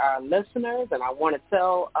morning to our listeners. And I want to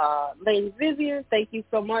tell Lady Vivian, thank you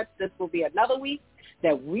so much. This will be another week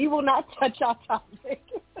that we will not touch our topic.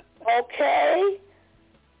 Okay.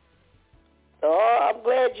 Oh, I'm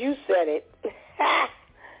glad you said it.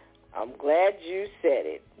 I'm glad you said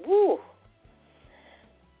it. Woo.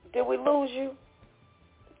 Did we lose you?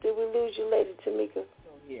 Lady Tamika?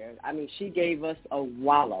 Here. I mean, she gave us a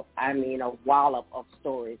wallop of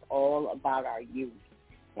stories all about our youth.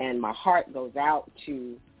 And my heart goes out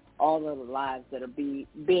to all of the lives that are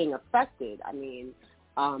being affected. I mean,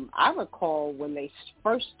 I recall when they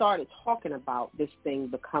first started talking about this thing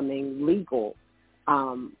becoming legal,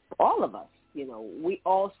 all of us, we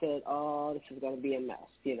all said, oh, this is going to be a mess,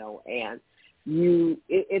 and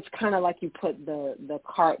it's kind of like you put the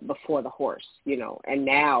cart before the horse, and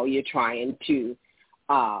now you're trying to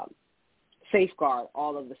safeguard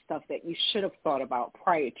all of the stuff that you should have thought about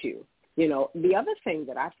prior to. The other thing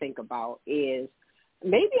that I think about is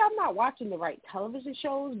maybe I'm not watching the right television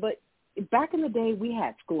shows, but back in the day, we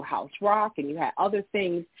had Schoolhouse Rock, and you had other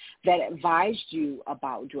things that advised you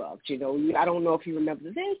about drugs. You know, I don't know if you remember,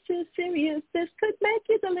 this is serious, this could make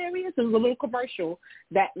you delirious. It was a little commercial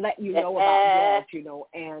that let you know about drugs, you know,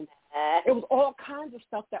 and it was all kinds of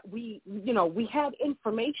stuff that we had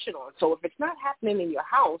information on. So if it's not happening in your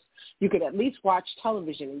house, you could at least watch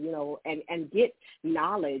television, you know, and get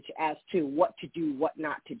knowledge as to what to do, what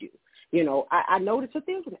not to do. You know, I noticed that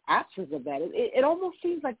there's an absence of that. It almost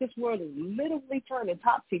seems like this world is literally turning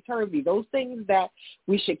topsy-turvy. Those things that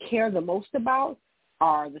we should care the most about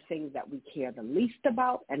are the things that we care the least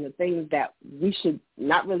about, and the things that we should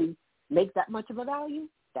not really make that much of a value,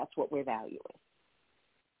 that's what we're valuing.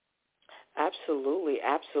 Absolutely,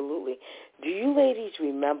 absolutely. Do you ladies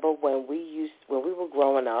remember when we were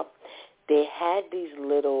growing up, they had these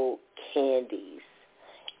little candies,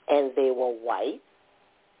 and they were white,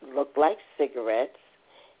 looked like cigarettes,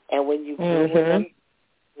 and when you blew them,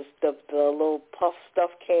 the little puff stuff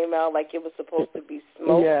came out like it was supposed to be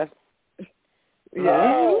smoke. Yes.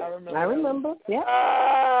 Yeah, I remember. Yeah.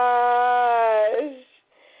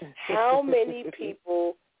 How many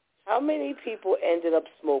people ended up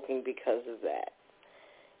smoking because of that?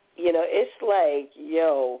 You know, it's like,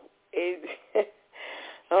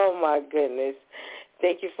 oh my goodness.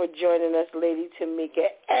 Thank you for joining us, Lady Tamika.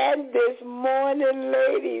 And this morning,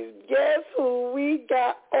 ladies, guess who we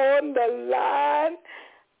got on the line?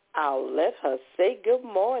 I'll let her say good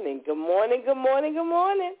morning. Good morning, good morning, good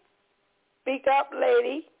morning. Speak up,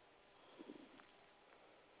 lady.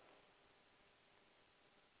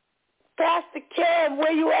 Pastor Kim,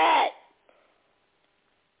 where you at?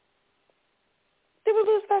 Did we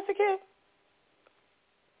lose Pastor Kim?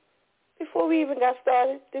 Before we even got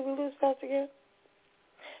started, did we lose Pastor Kim?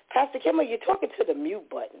 Pastor Kim, are you talking to the mute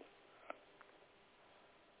button?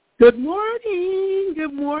 Good morning,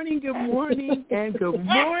 good morning, good morning, and good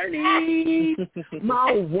morning,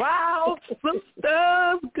 my wow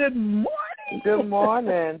sisters. Good morning. Good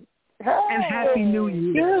morning. Hey. And Happy New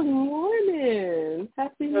Year. Good morning.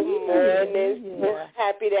 Happy New Year. We're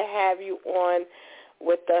happy to have you on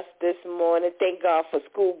with us this morning. Thank God for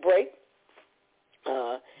school break.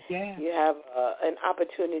 You have an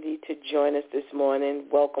opportunity to join us this morning.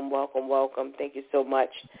 Welcome, welcome, welcome. Thank you so much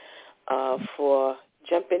for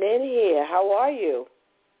jumping in here. How are you?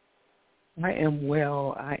 I am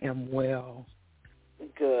well.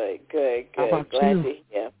 Good. How about Glad you? to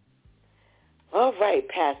hear. All right,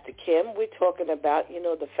 Pastor Kim, we're talking about,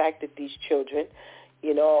 the fact that these children,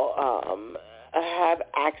 have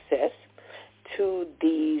access to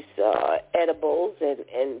these edibles,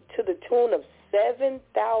 and to the tune of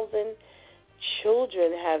 7,000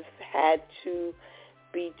 children have had to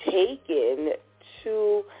be taken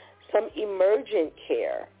to some emergent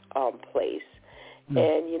care place.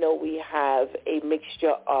 And, we have a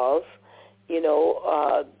mixture of,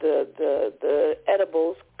 the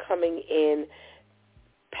edibles coming in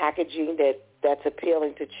packaging that's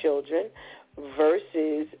appealing to children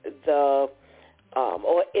versus or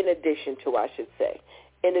in addition to, I should say,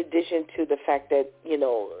 in addition to the fact that,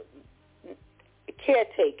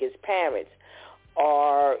 caretakers, parents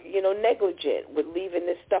are, negligent with leaving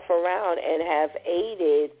this stuff around and have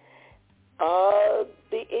aided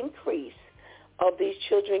the increase of these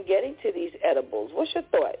children getting to these edibles. What's your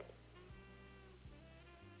thought?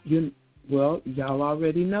 Well, y'all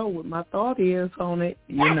already know what my thought is on it.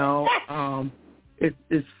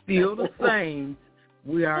 It's still the same.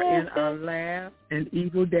 We are in our last and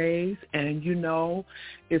evil days, and,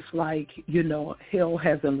 it's like, hell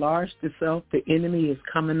has enlarged itself. The enemy is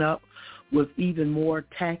coming up with even more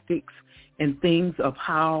tactics and things of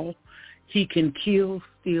how he can kill,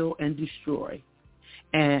 steal, and destroy.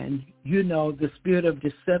 And, the spirit of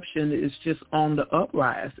deception is just on the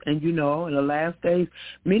uprise. And, in the last days,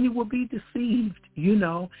 many will be deceived,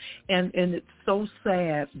 and it's so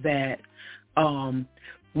sad that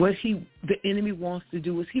what the enemy wants to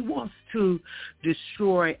do is he wants to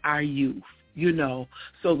destroy our youth,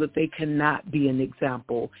 so that they cannot be an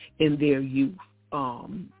example in their youth,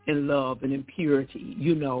 in love and in purity.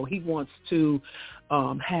 He wants to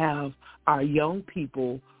have our young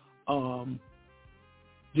people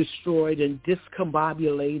destroyed and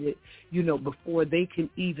discombobulated, before they can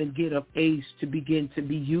even get of age to begin to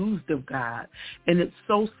be used of God. And it's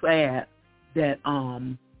so sad that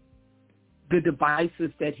the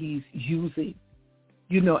devices that he's using,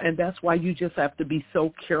 and that's why you just have to be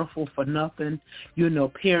so careful for nothing.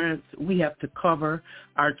 Parents, we have to cover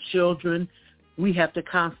our children. We have to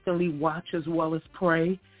constantly watch as well as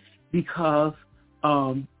pray, because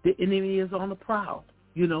the enemy is on the prowl,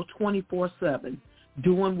 24/7,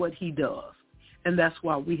 doing what he does. And that's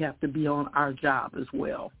why we have to be on our job as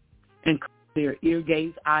well. and their ear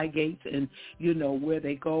gates, eye gates, and, you know, where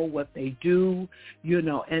they go, what they do, you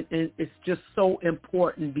know, and it's just so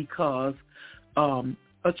important because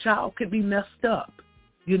a child could be messed up,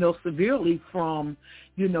 you know, severely from,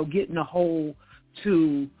 you know, getting a hold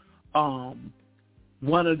to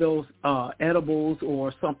one of those edibles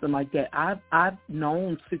or something like that. I've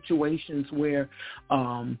known situations where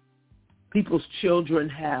people's children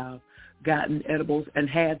have gotten edibles and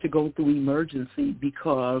had to go through emergency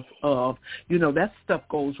because of, you know, that stuff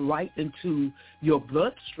goes right into your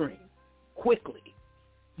bloodstream quickly,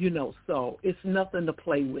 you know, so it's nothing to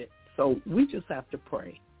play with. So we just have to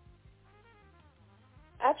pray.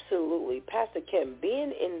 Absolutely. Pastor Kim,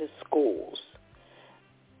 being in the schools,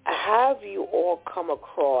 have you all come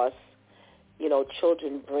across, you know,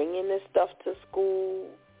 children bringing this stuff to school?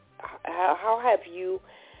 How have you,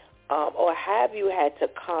 or have you had to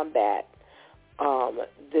combat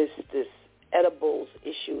this edibles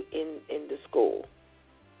issue in the school?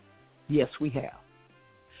 Yes, we have.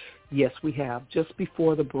 Yes, we have. Just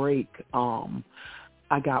before the break,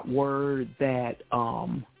 I got word that,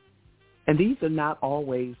 and these are not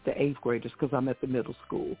always the 8th graders because I'm at the middle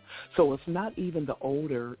school, so it's not even the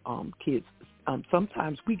older kids.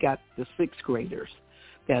 Sometimes we got the 6th graders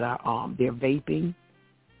that are they're vaping,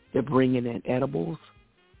 they're bringing in edibles,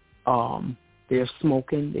 they're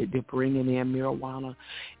smoking, they're bringing in marijuana,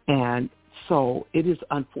 and so it is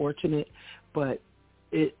unfortunate, but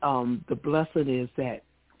it the blessing is that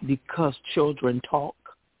because children talk,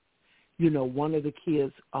 you know, one of the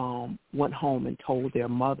kids went home and told their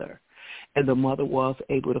mother, and the mother was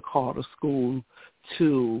able to call the school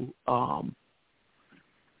to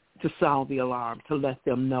sound the alarm, to let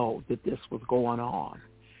them know that this was going on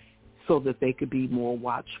so that they could be more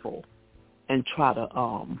watchful and try to,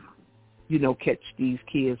 you know, catch these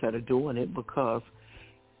kids that are doing it because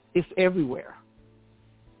it's everywhere.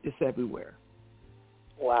 It's everywhere.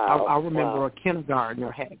 Wow. I remember a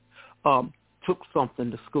kindergartner had took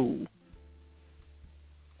something to school.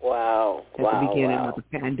 Wow. At the beginning of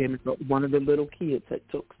the pandemic, one of the little kids had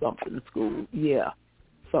took something to school. Yeah.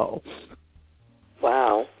 So.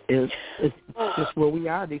 Wow. It's just where we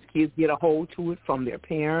are. These kids get a hold to it from their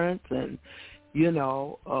parents, and, you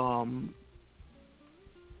know,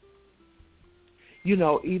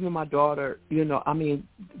 even my daughter, you know, I mean,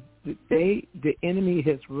 the enemy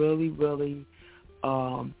has really, really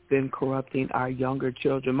been corrupting our younger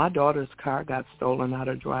children. My daughter's car got stolen out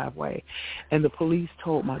of driveway, and the police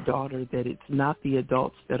told my daughter that it's not the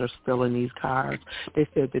adults that are stealing these cars. They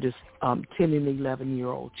said that it's 10 and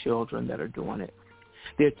 11-year-old children that are doing it.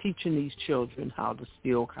 They're teaching these children how to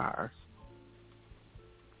steal cars.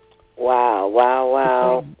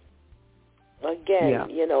 Wow. Again,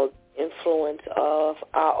 you know, influence of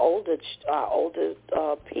our older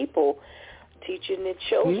people teaching the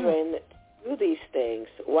children do these things.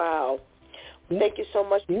 Wow. Thank you so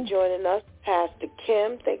much for joining us, Pastor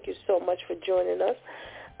Kim. Thank you so much for joining us.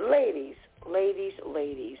 Ladies.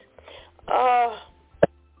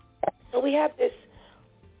 So we have this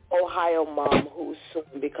Ohio mom who's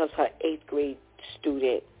suing because her 8th grade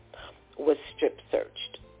student was strip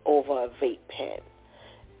searched over a vape pen.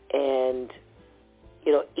 And,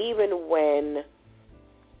 you know, even when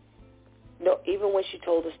she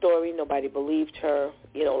told the story, nobody believed her.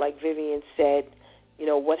 You know, like Vivian said, you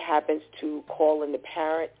know, what happens to calling the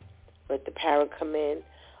parent, let the parent come in,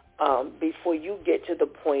 before you get to the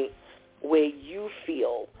point where you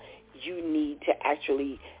feel you need to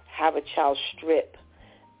actually have a child strip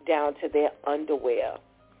down to their underwear.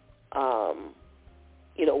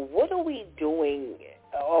 You know, what are we doing?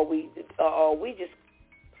 Are we just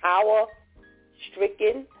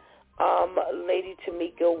power-stricken, Lady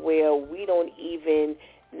Tamika, where we don't even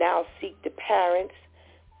now seek the parents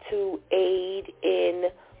to aid in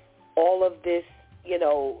all of this, you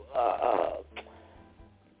know,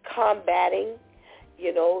 combating,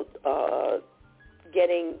 you know,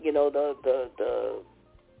 getting, you know, the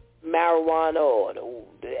marijuana or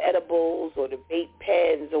the edibles or the vape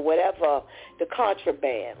pens or whatever, the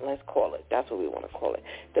contraband, let's call it. That's what we want to call it.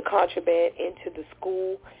 The contraband into the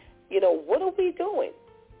school. You know, what are we doing?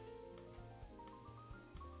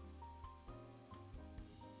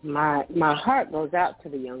 My heart goes out to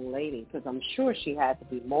the young lady because I'm sure she had to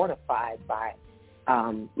be mortified by,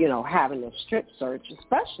 you know, having a strip search,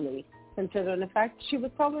 especially considering the fact that she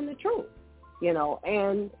was telling the truth. You know,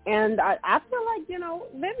 and I feel like, you know,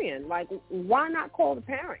 Vivian, like, why not call the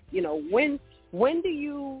parent? You know, when do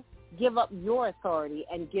you give up your authority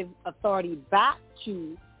and give authority back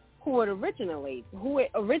to who it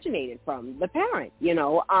originated from, the parent? You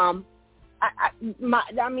know, I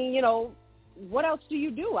mean, you know, what else do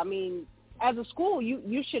you do? I mean, as a school,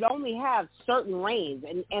 you should only have certain reins,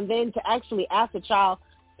 and then to actually ask a child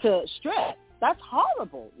to strip, that's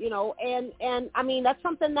horrible, and I mean, that's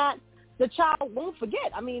something that the child won't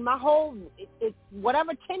forget. I mean, it's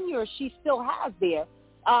whatever tenure she still has there,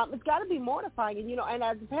 it's got to be mortifying, and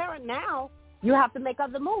as a parent now, you have to make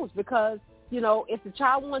other moves because, if the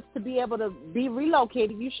child wants to be able to be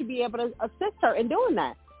relocated, you should be able to assist her in doing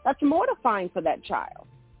that. That's mortifying for that child.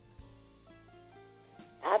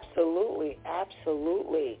 Absolutely,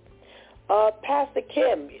 absolutely. Pastor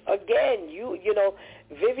Kim, again,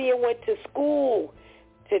 Vivian went to school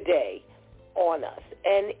today on us.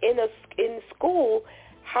 And in school,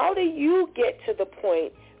 how do you get to the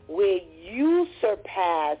point where you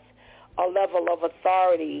surpass a level of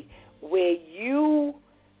authority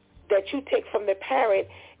that you take from the parent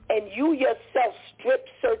and you yourself strip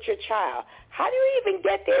search a child? How do you even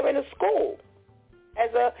get there in a school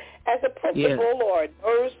as a principal or a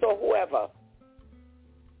nurse or whoever?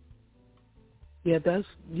 Yeah, it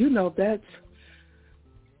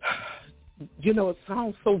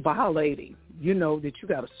sounds so violating, that you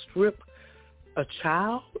got to strip a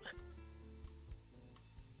child,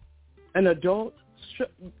 an adult,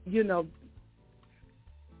 strip,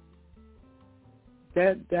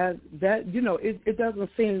 it doesn't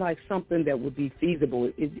seem like something that would be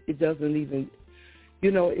feasible. It doesn't even,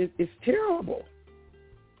 it's terrible.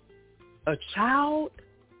 A child,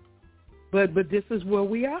 but this is where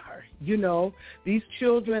we are. These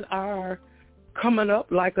children are coming up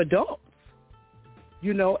like adults,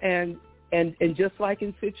 and just like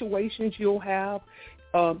in situations, you'll have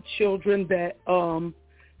children that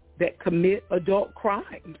commit adult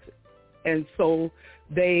crimes, and so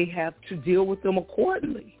they have to deal with them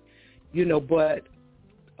accordingly, but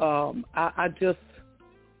I just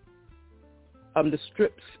the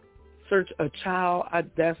strip search a child,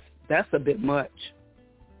 that's a bit much.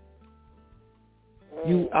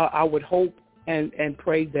 I would hope and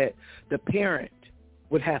pray that the parent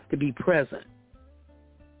would have to be present.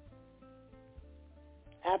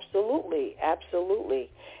 Absolutely, absolutely.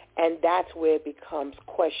 And that's where it becomes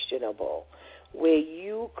questionable, where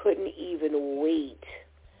you couldn't even wait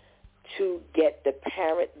to get the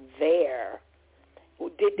parent there.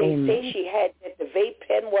 Did they say she had that the vape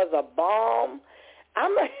pen was a bomb? I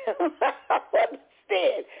don't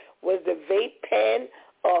understand. Was the vape pen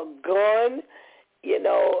a gun?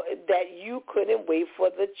 That you couldn't wait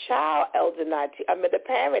for the child, the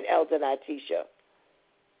parent, Elder Natisha.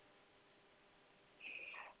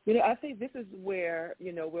 I think this is where,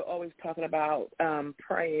 we're always talking about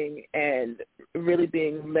praying and really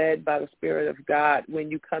being led by the Spirit of God.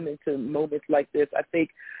 When you come into moments like this, I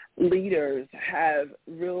think leaders have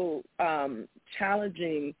real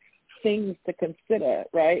challenging things to consider,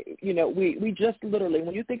 right? We just literally,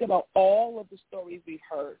 when you think about all of the stories we've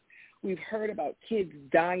heard about kids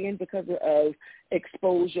dying because of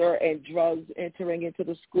exposure and drugs entering into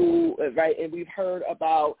the school, right? And we've heard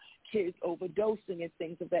about kids overdosing and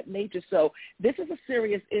things of that nature. So this is a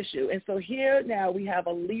serious issue. And so here now we have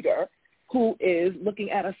a leader who is looking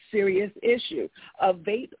at a serious issue. A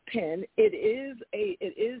vape pen, it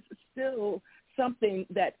is still something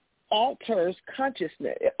that alters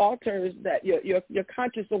consciousness. It alters that your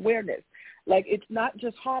conscious awareness. Like, it's not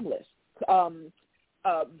just harmless.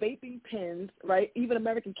 Vaping pens, right? Even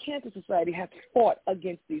American Cancer Society has fought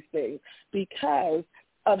against these things because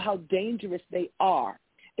of how dangerous they are.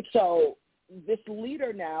 So this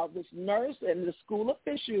leader now, this nurse and the school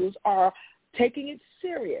officials are taking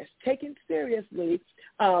seriously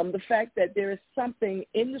the fact that there is something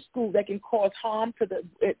in the school that can cause harm to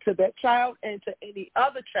that child and to any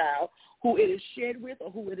other child who it is shared with or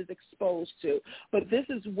who it is exposed to. But this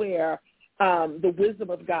is where the wisdom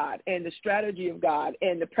of God and the strategy of God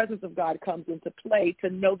and the presence of God comes into play to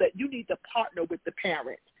know that you need to partner with the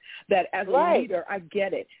parent. That as a leader, I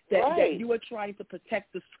get it, that you are trying to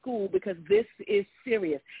protect the school because this is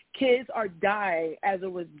serious. Kids are dying as a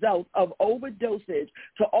result of overdosage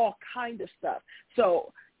to all kinds of stuff.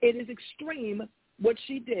 So it is extreme what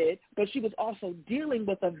she did, but she was also dealing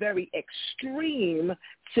with a very extreme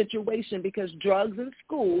situation because drugs in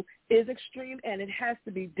school is extreme and it has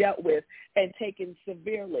to be dealt with and taken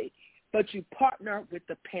severely. But you partner with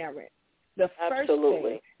the parent. The first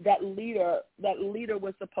thing that leader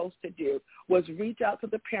was supposed to do was reach out to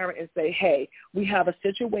the parent and say, hey, we have a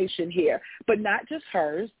situation here, but not just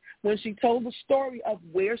hers. When she told the story of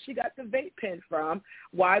where she got the vape pen from,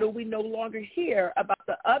 why do we no longer hear about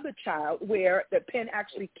the other child where the pen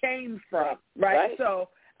actually came from, right? So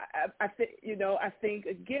I think,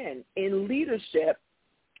 again, in leadership,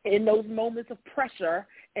 in those moments of pressure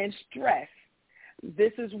and stress,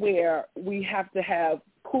 this is where we have to have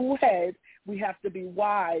cool heads. we have to be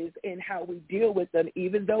wise in how we deal with them,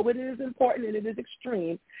 even though it is important and it is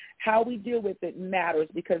extreme. How we deal with it matters,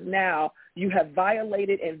 because now you have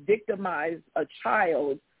violated and victimized a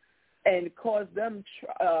child and caused them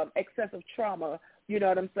excessive trauma, you know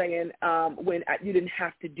what I'm saying, when you didn't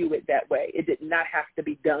have to do it that way. It did not have to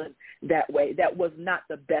be done that way. That was not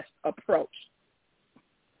the best approach.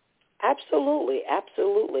 Absolutely,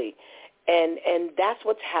 absolutely. And that's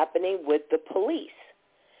what's happening with the police.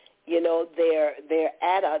 You know, they're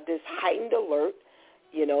at this heightened alert,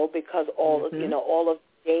 you know, because all of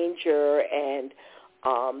danger and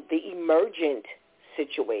the emergent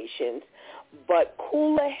situations, but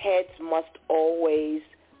cooler heads must always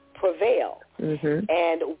prevail. Mm-hmm.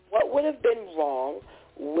 And what would have been wrong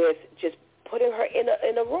with just putting her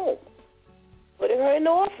in a room, putting her in the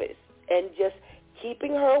office, and just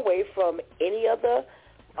keeping her away from any other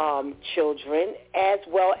children, as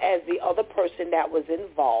well as the other person that was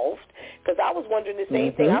involved? Because I was wondering the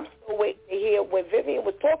same thing. I'm still waiting to hear when Vivian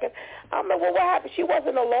was talking. I'm like, well, what happened? She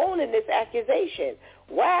wasn't alone in this accusation.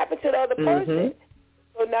 What happened to the other person?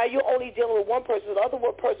 So now you're only dealing with one person. The other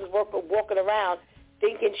person's walking around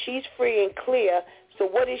thinking she's free and clear. So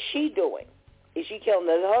what is she doing? Is she killing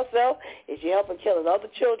herself? Is she helping killing other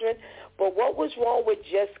children? But what was wrong with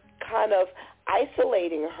just kind of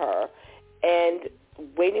isolating her and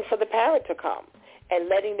waiting for the parent to come and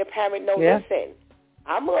letting the parent know, listen,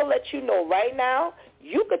 I'm going to let you know right now,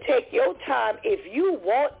 you could take your time if you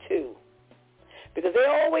want to. Because they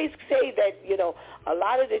always say that, you know, a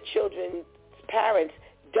lot of the children's parents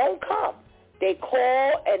don't come. They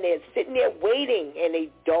call and they're sitting there waiting and they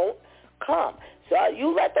don't come. So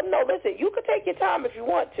you let them know, listen, you could take your time if you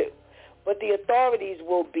want to, but the authorities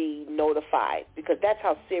will be notified, because that's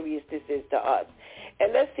how serious this is to us.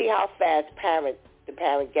 And let's see how fast the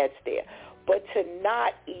parent gets there. But to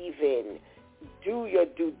not even do your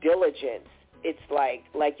due diligence, it's like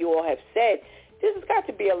you all have said, this has got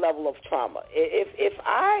to be a level of trauma. If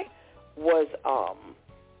I was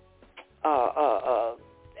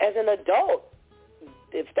as an adult,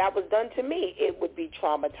 if that was done to me, it would be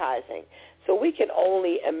traumatizing. So we can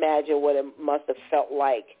only imagine what it must have felt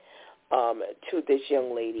like to this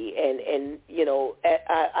young lady. And you know,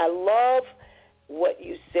 I love what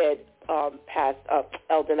you said, past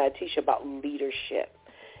Elder Natisha, about leadership,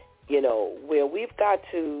 you know, where we've got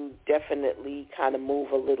to definitely kind of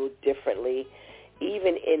move a little differently,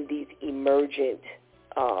 even in these emergent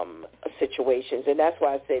situations. And that's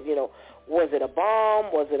why I said, you know, was it a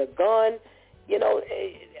bomb? Was it a gun? You know,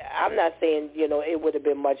 I'm not saying, you know, it would have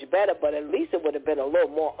been much better, but at least it would have been a little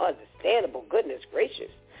more understandable. Goodness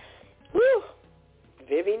gracious. Whew.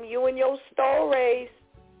 Vivian, you and your stories.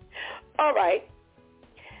 All right.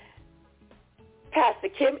 Pastor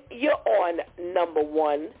Kim, you're on number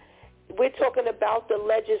one. We're talking about the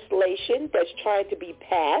legislation that's trying to be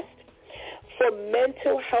passed for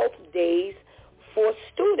mental health days for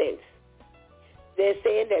students. They're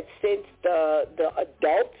saying that since the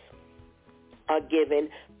adults are given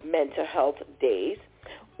mental health days,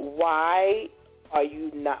 why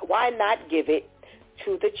not give it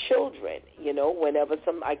to the children? You know, whenever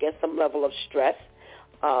some level of stress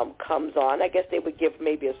comes on, I guess they would give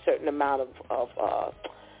maybe a certain amount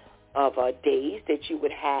of days that you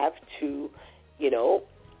would have to, you know,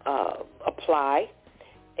 apply,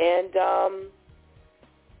 and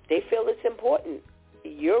they feel it's important.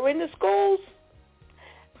 You're in the schools.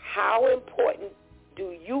 How important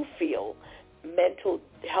do you feel mental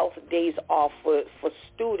health days are for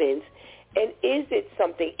students, and is it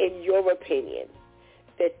something, in your opinion,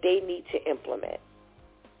 that they need to implement?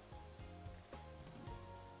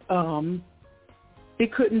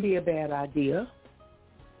 It couldn't be a bad idea,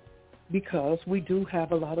 because we do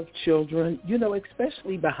have a lot of children, you know,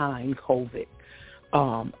 especially behind COVID.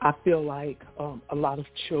 I feel like a lot of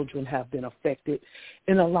children have been affected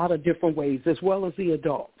in a lot of different ways, as well as the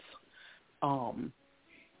adults.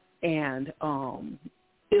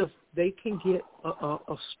 If they can get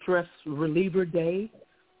a stress reliever day,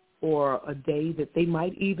 or a day that they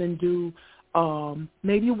might even do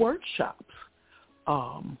maybe workshops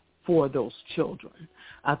for those children,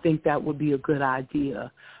 I think that would be a good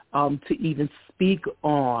idea, to even speak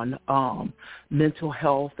on mental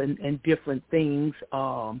health and different things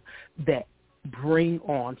that bring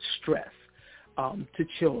on stress to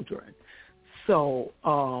children. So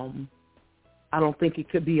I don't think it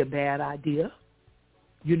could be a bad idea.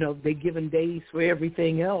 You know, they're given days for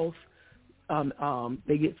everything else.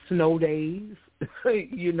 They get snow days.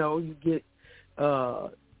 You know, you get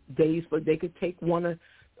days, but they could take one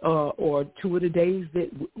or two of the days that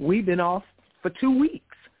we've been off for 2 weeks.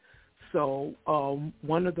 So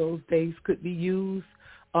one of those days could be used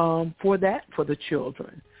for the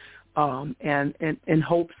children, and in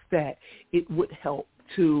hopes that it would help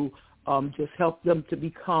to just help them to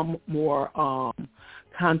become more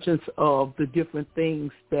conscious of the different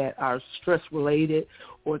things that are stress-related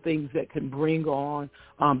or things that can bring on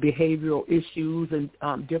behavioral issues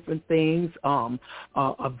and different things,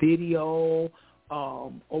 a video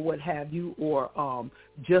or what have you, or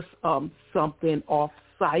just something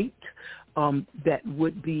off-site that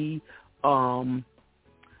would be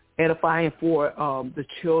edifying for the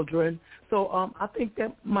children. So I think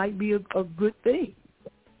that might be a good thing.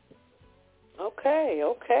 Okay.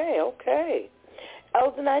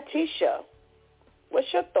 Elden Itisha, what's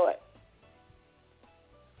your thought?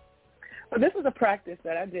 Well, this is a practice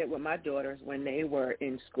that I did with my daughters when they were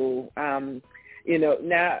in school.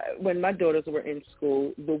 Now when my daughters were in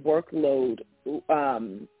school, the workload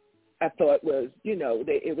I thought was,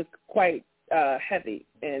 it was quite heavy,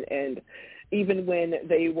 and even when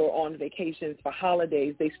they were on vacations for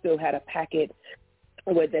holidays, they still had a packet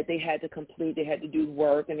that they had to complete. They had to do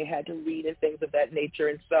work and they had to read and things of that nature.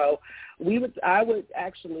 And so I would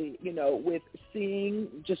actually, with seeing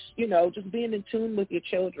just being in tune with your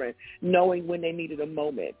children, knowing when they needed a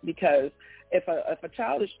moment, because if a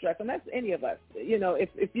child is stressed, and that's any of us,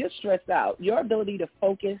 if you're stressed out, your ability to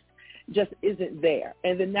focus just isn't there.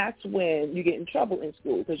 And then that's when you get in trouble in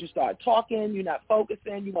school, because you start talking, you're not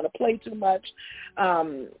focusing, you want to play too much.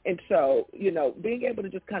 And so, being able to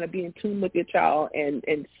just kind of be in tune with your child and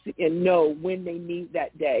know when they need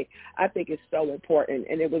that day, I think is so important.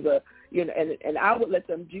 And it was and I would let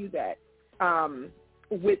them do that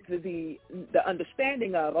with the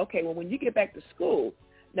understanding of, okay, well, when you get back to school,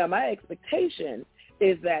 now my expectation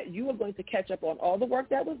is that you are going to catch up on all the work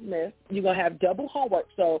that was missed. You're going to have double homework.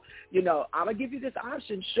 So, I'm going to give you this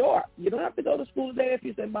option. Sure, you don't have to go to school today if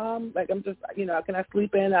you say, Mom, I'm just, can I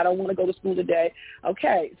sleep in? I don't want to go to school today.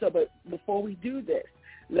 Okay, so but before we do this,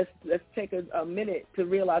 let's take a minute to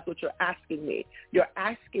realize what you're asking me. You're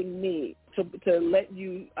asking me to let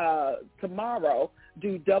you tomorrow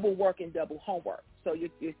do double work and double homework. So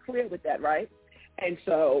you're clear with that, right? And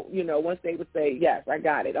so, once they would say, yes, I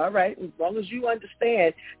got it. All right. As long as you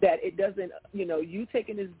understand that it doesn't, you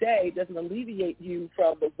taking this day doesn't alleviate you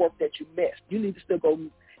from the work that you missed. You need to still go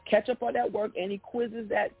catch up on that work. Any quizzes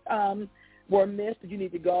that were missed, you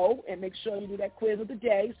need to go and make sure you do that quiz of the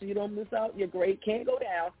day so you don't miss out. Your grade can't go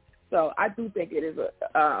down. So I do think it is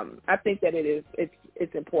I think that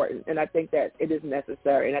it's important, and I think that it is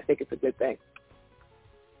necessary, and I think it's a good thing.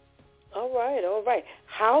 All right.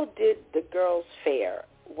 How did the girls fare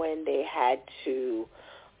when they had to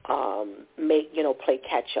play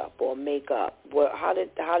catch up or make up? How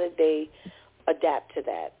did they adapt to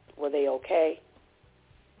that? Were they okay?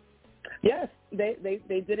 Yes, they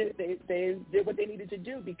did it. They did what they needed to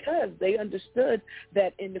do because they understood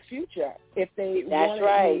that in the future, if they wanted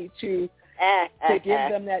me to give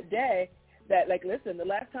them that day, that, listen, the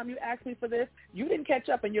last time you asked me for this, you didn't catch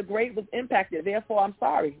up and your grade was impacted. Therefore, I'm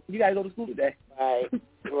sorry. You got to go to school today.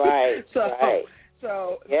 Right.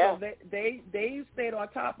 So they stayed on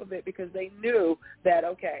top of it because they knew that,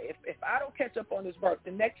 okay, if I don't catch up on this work,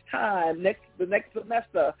 the next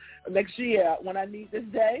semester, next year, when I need this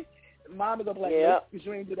day, Mom is going to be like, because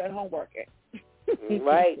you ain't do that homework.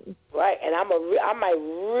 Right. And I might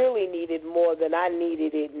really need it more than I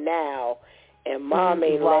needed it now, and Mom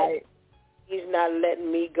ain't He's not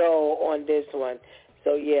letting me go on this one.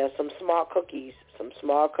 So, some smart cookies.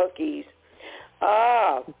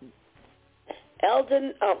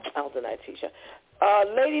 Elden Itisha.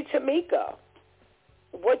 Lady Tamika,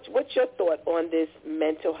 what's your thought on this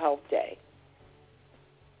Mental Health Day?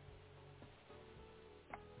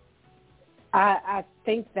 I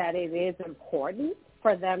think that it is important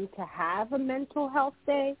for them to have a Mental Health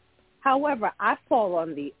Day. However, I fall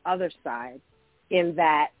on the other side in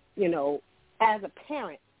that, as a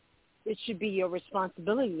parent, it should be your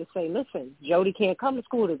responsibility to say, listen, Jody can't come to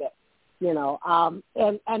school today, and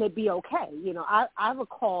it'd be okay. I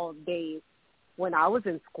recall days when I was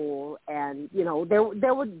in school, and, there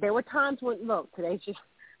were times when, look, today's just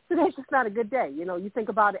not a good day. You think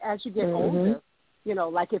about it as you get older,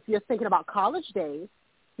 like if you're thinking about college days,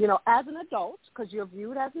 as an adult, because you're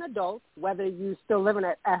viewed as an adult, whether you're still living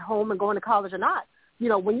at home and going to college or not,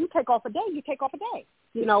 when you take off a day, you take off a day,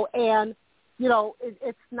 and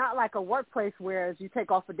it's not like a workplace where as you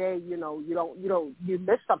take off a day, you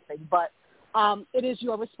miss something. But it is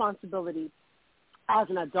your responsibility as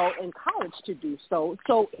an adult in college to do so.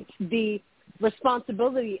 So it's the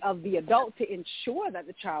responsibility of the adult to ensure that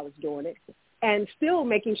the child is doing it and still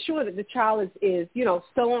making sure that the child is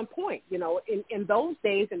still on point. In those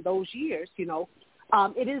days and those years,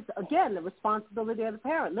 it is, again, the responsibility of the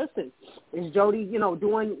parent. Listen, is Jody,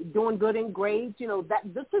 doing good in grades?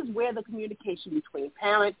 That this is where the communication between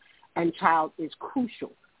parent and child is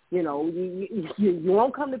crucial. You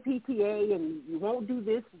won't come to PTA and you won't do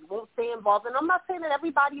this, you won't stay involved. And I'm not saying that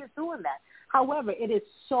everybody is doing that. However, it is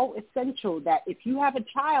so essential that if you have a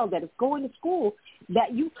child that is going to school,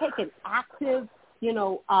 that you take an active,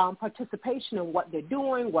 participation in what they're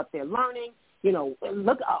doing, what they're learning.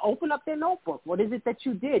 Open up their notebook. What is it that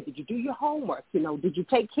you did? Did you do your homework? Did you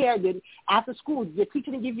take care? After school, did your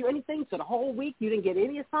teacher didn't give you anything? So the whole week you didn't get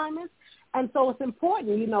any assignments? And so it's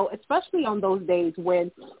important, especially on those days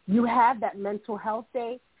when you have that mental health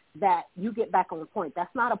day, that you get back on point.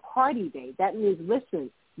 That's not a party day. That means,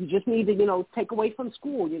 listen, you just need to, take away from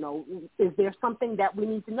school. Is there something that we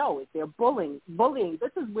need to know? Is there bullying?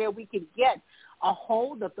 This is where we can get a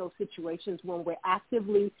hold of those situations when we're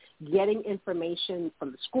actively getting information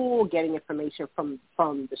from the school, getting information from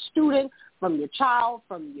the student, from your child,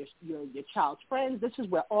 from your child's friends. This is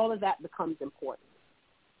where all of that becomes important.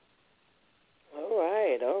 All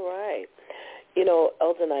right.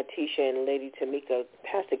 Elder Natisha and Lady Tamika,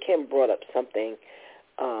 Pastor Kim brought up something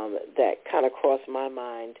that kind of crossed my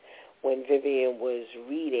mind when Vivian was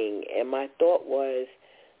reading, and my thought was,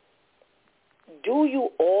 do you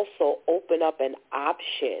also open up an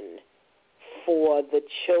option for the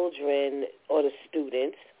children or the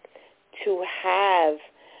students to have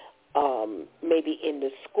maybe in the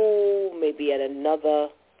school, maybe at another,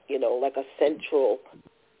 like a central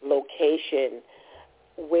location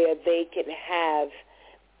where they can have,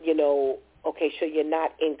 okay, so you're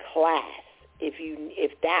not in class.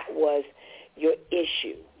 If that was your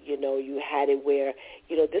issue, you had it where,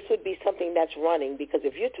 this would be something that's running, because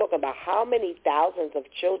if you're talking about how many thousands of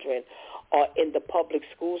children are in the public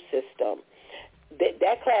school system,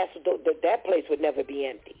 that place would never be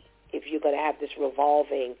empty if you're going to have this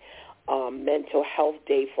revolving mental health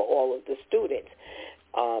day for all of the students.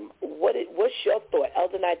 What's your thought?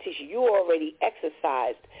 Elder Natisha, you already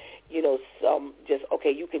exercised, some just,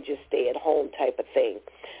 okay, you can just stay at home type of thing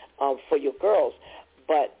for your girls.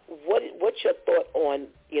 But what's your thought on,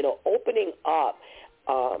 opening up,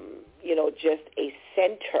 just a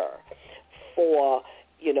center for,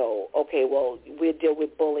 okay, well, we'll deal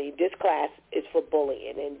with bullying. This class is for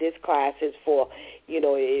bullying, and this class is for,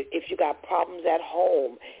 if you got problems at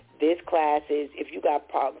home, this class is if you got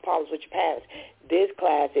problems with your parents. This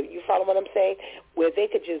class, if you follow what I'm saying, where they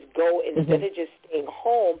could just go instead of just staying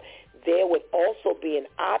home, there would also be an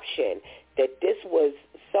option that this was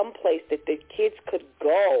some place that the kids could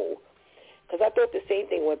go. Because I thought the same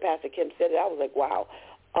thing when Pastor Kim said it. I was like, wow,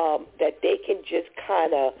 that they can just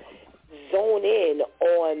kind of zone in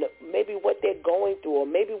on maybe what they're going through or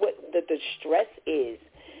maybe what the stress is,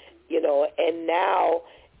 and now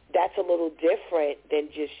that's a little different than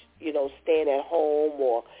just, staying at home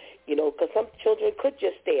or, because some children could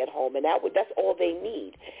just stay at home and that's all they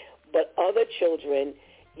need. But other children,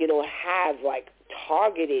 have like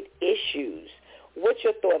targeted issues. What's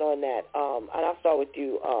your thought on that? And I'll start with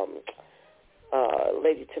you,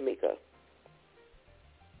 Lady Tamika.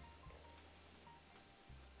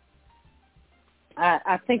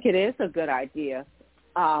 I think it is a good idea.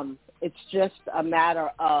 It's just a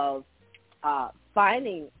matter of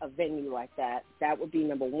finding a venue like that. That would be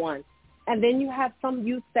number one. And then you have some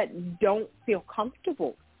youth that don't feel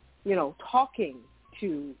comfortable, talking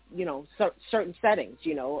to, certain settings,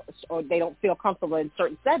 or they don't feel comfortable in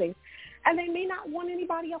certain settings, and they may not want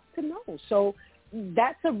anybody else to know. So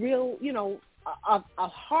that's a real, a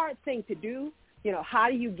hard thing to do. How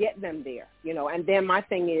do you get them there? And then my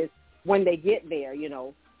thing is, when they get there,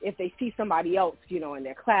 if they see somebody else, in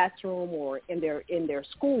their classroom or in their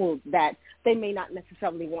school that they may not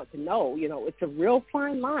necessarily want to know, it's a real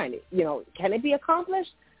fine line. Can it be accomplished?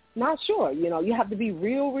 Not sure. You have to be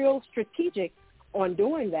real strategic on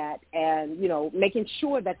doing that and, making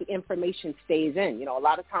sure that the information stays in. A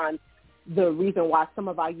lot of times the reason why some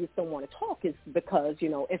of our youth don't want to talk is because,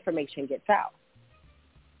 information gets out.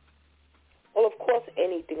 Well, of course,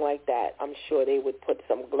 anything like that, I'm sure they would put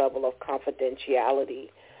some level of confidentiality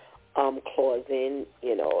clause in,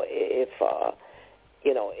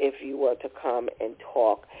 if you were to come and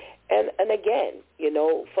talk. And again,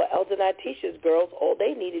 for Elder Natisha's girls, all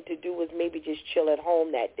they needed to do was maybe just chill at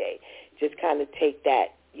home that day, just kind of take that,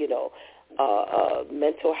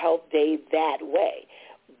 mental health day that way.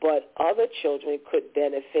 But other children could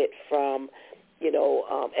benefit from, and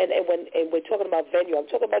we're talking about venue, I'm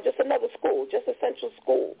talking about just another school, just a central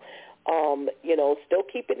school, still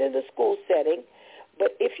keep it in the school setting.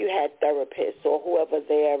 But if you had therapists or whoever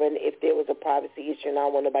there, and if there was a privacy issue and I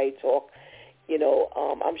don't want nobody to talk,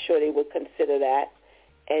 I'm sure they would consider that.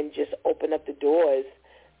 and just open up the doors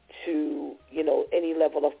to, any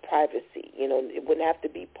level of privacy. It wouldn't have to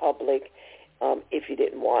be public if you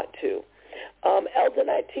didn't want to. Elder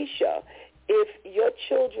Nitisha, if your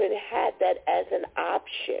children had that as an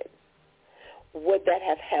option, would that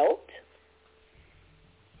have helped?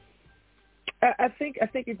 I think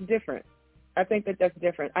it's different. I think that's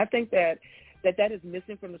different. I think that is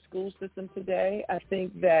missing from the school system today. I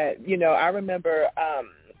think that, I remember,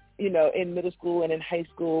 in middle school and in high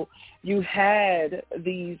school, you had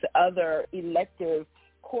these other elective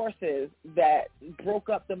courses that broke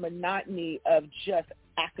up the monotony of just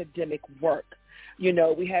academic work.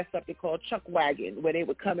 We had something called Chuck Wagon, where they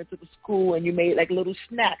would come into the school and you made like little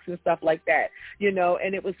snacks and stuff like that,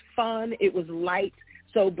 and it was fun. It was light.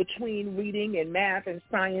 So between reading and math and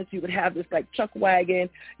science, you would have this like Chuck Wagon.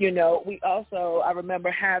 We also, I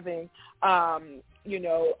remember having, one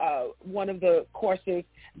of the courses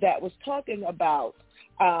that was talking about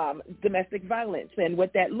domestic violence and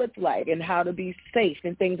what that looked like and how to be safe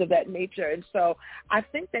and things of that nature. And so I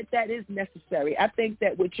think that is necessary. I think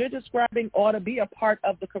that what you're describing ought to be a part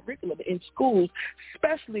of the curriculum in schools,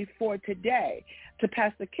 especially for today. To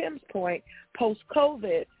Pastor Kim's point,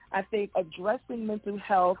 post-COVID, I think addressing mental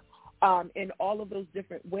health in all of those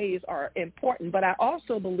different ways are important. But I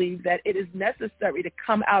also believe that it is necessary to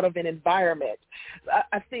come out of an environment.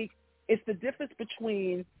 I think it's the difference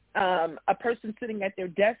between a person sitting at their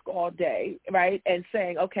desk all day, right, and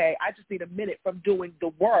saying, okay, I just need a minute from doing the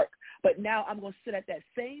work, but now I'm going to sit at that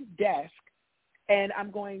same desk and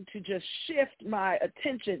I'm going to just shift my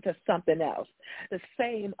attention to something else, the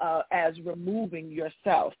same as removing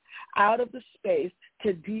yourself out of the space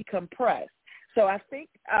to decompress. So I think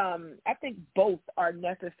both are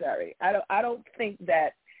necessary. I don't think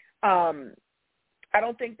that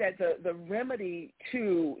the remedy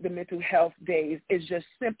to the mental health days is just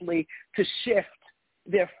simply to shift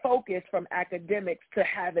their focus from academics to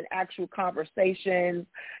having actual conversations,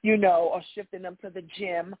 or shifting them to the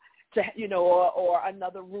gym, to or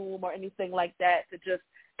another room or anything like that, to just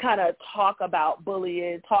kind of talk about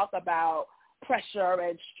bullying, talk about pressure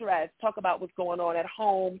and stress, talk about what's going on at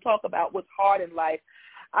home, talk about what's hard in life.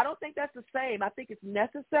 I don't think that's the same. I think it's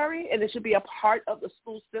necessary, and it should be a part of the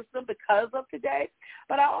school system because of today.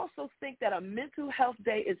 But I also think that a mental health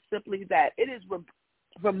day is simply that. It is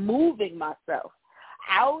removing myself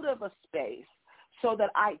out of a space so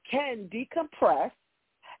that I can decompress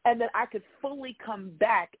and that I could fully come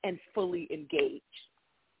back and fully engage.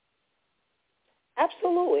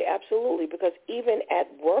 Absolutely, absolutely, because even at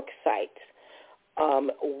work sites,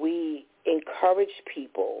 we encourage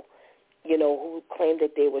people, who claim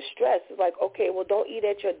that they were stressed. It's like, okay, well, don't eat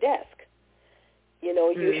at your desk.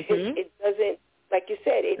 It doesn't, like you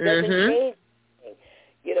said, it doesn't change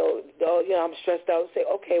anything. I'm stressed out. Say,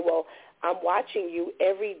 okay, well, I'm watching you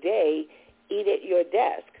every day eat at your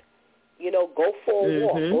desk. Go for a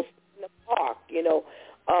walk, go sit in the park,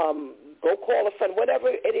 go call a friend, whatever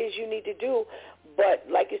it is you need to do. But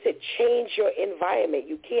like you said, change your environment.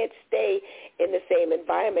 You can't stay in the same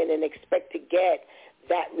environment and expect to get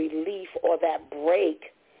that relief or that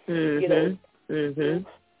break, that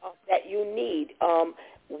you need.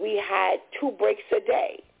 We had 2 breaks a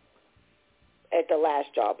day at the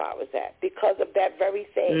last job I was at because of that very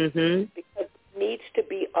thing. Because it needs to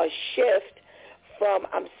be a shift from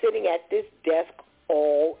I'm sitting at this desk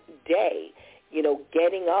all day,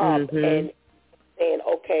 getting up and saying,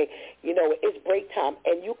 okay, it's break time.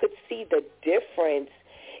 And you could see the difference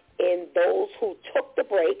in those who took the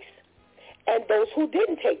breaks and those who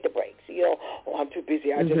didn't take the breaks. I'm too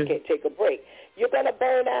busy, I just can't take a break. You're going to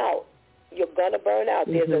burn out.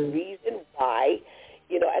 There's a reason why,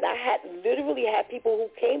 and I literally had people who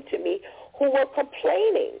came to me who were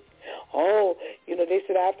complaining. Oh, they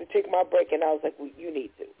said I have to take my break, and I was like, well, you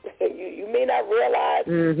need to. you may not realize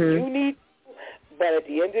you need to, but at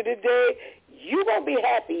the end of the day, you're going to be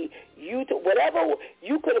happy. Whatever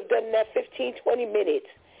you could have done in that 15, 20 minutes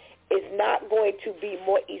is not going to be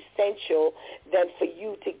more essential than for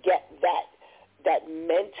you to get that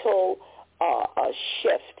mental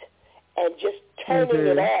shift, and just turning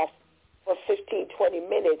it off for 15, 20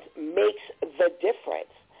 minutes makes the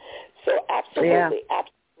difference. So absolutely.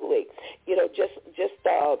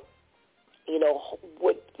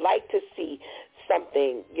 Would like to see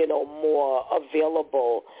something, more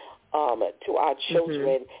available to our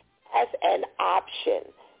children as an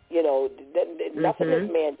option. Nothing is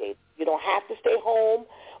mandated. You don't have to stay home,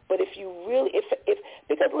 but if you really,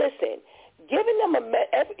 because listen, giving them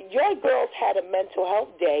your girls had a mental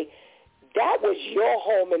health day, that was your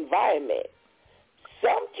home environment.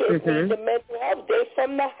 Some kids need the mental health day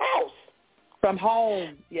from the house. From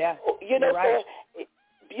home, yeah. Right. So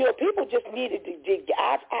people just needed to.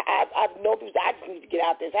 I've known people that I just need to get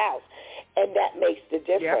out this house, and that makes the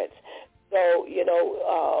difference. Yep.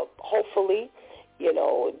 So, hopefully,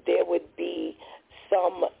 there would be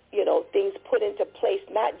some, things put into place,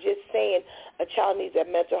 not just saying a child needs a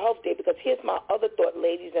mental health day, because here's my other thought,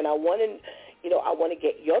 ladies, and I want to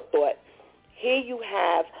get your thought. Here you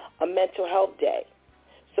have a mental health day.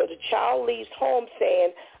 So the child leaves home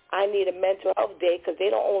saying, I need a mental health day, because they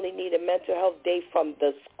don't only need a mental health day from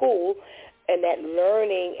the school and that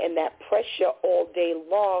learning and that pressure all day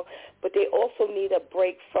long, but they also need a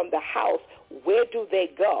break from the house. Where do they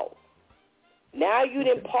go? Now you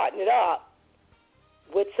didn't partner it up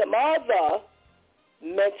with some other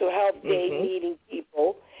mental health day needing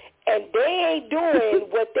people, and they ain't doing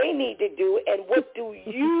what they need to do, and what do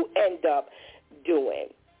you end up doing?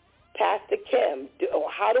 Pastor Kim,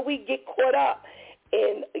 how do we get caught up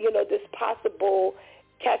in, this possible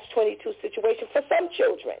catch-22 situation for some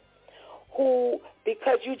children who,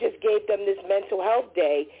 because you just gave them this mental health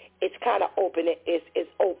day, it's kind of open, it's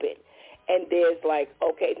open. And there's like,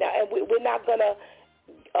 okay, now, and we're not going to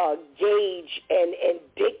gauge and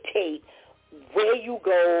dictate where you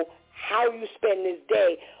go, how you spend this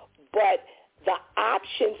day, but the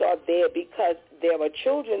options are there, because there are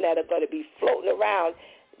children that are going to be floating around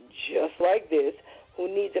just like this who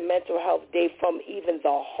needs a mental health day from even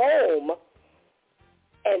the home,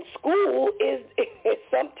 and school is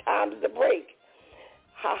sometimes the break.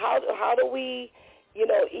 How do we,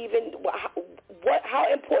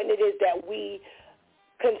 how important it is that we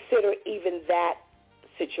consider even that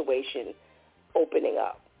situation opening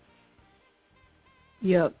up?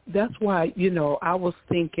 Yeah, that's why, I was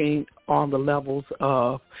thinking on the levels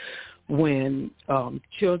of when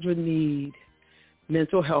children need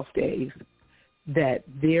mental health days, that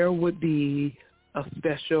there would be a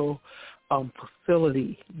special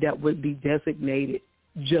facility that would be designated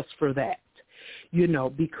just for that,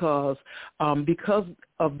 because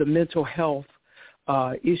of the mental health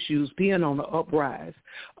issues being on the uprise,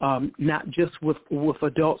 not just with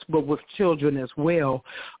adults but with children as well.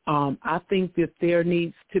 I think that there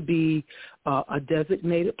needs to be a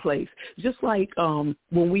designated place, just like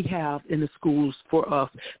when we have in the schools for us,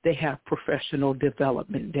 they have professional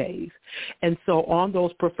development days. And so on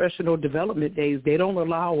those professional development days, they don't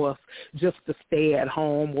allow us just to stay at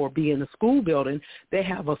home or be in the school building. They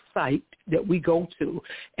have a site that we go to,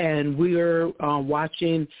 and we're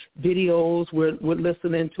watching videos, we're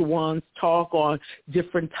listening to ones talk on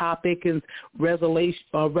different topics and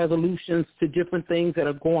resolutions to different things that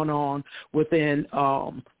are going on within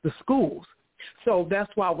the schools. So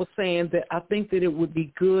that's why I was saying that I think that it would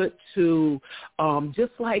be good to,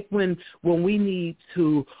 just like when we need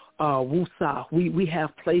to woosah, we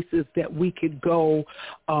have places that we could go,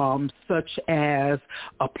 such as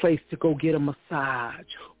a place to go get a massage,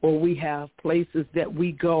 or we have places that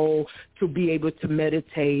we go to be able to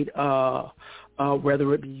meditate,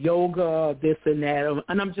 whether it be yoga, this and that,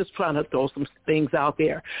 and I'm just trying to throw some things out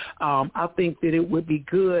there. I think that it would be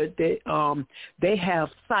good that they have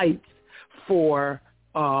sites for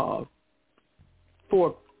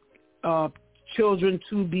children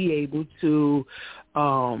to be able to,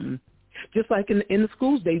 just like in the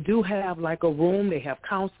schools, they do have like a room, they have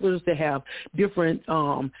counselors, they have different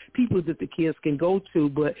people that the kids can go to,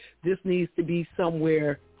 but this needs to be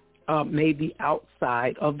somewhere maybe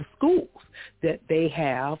outside of the schools that they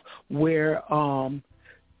have where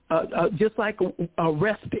just like a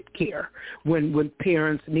respite care when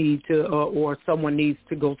parents need to or someone needs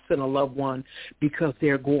to go send a loved one because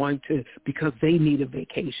because they need a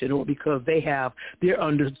vacation or because they're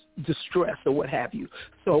under distress or what have you.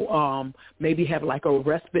 So maybe have like a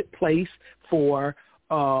respite place for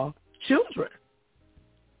children.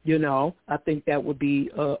 I think that would be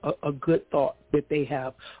a good thought, that they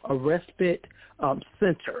have a respite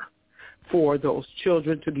center for those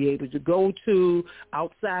children to be able to go to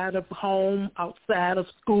outside of home, outside of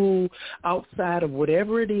school, outside of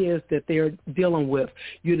whatever it is that they're dealing with,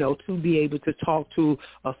 to be able to talk to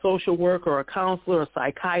a social worker or a counselor, a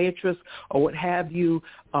psychiatrist or what have you,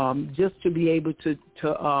 just to be able to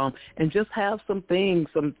and just have some things,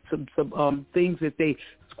 some things that they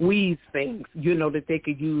squeeze things, that they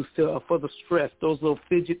could use for the stress, those little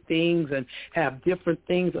fidget things, and have different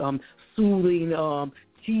things, soothing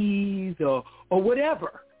teas or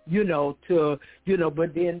whatever,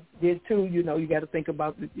 but then too, you got to think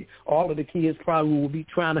about all of the kids probably will be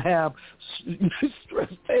trying to have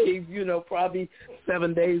stress days, probably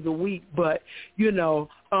 7 days a week. But,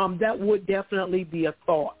 that would definitely be a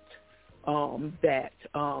thought, that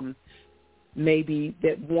maybe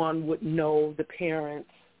that one would know the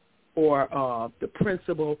parents or the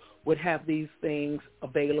principal would have these things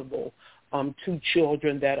available to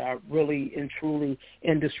children that are really and truly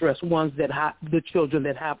in distress, ones that the children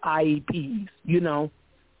that have IEPs, you know.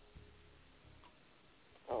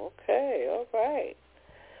 Okay,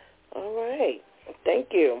 all right. Thank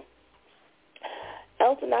you.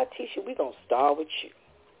 Elton, Tisha, we're going to start with you.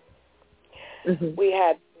 Mm-hmm. We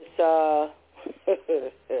had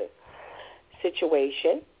this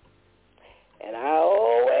situation, and I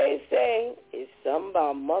always say it's something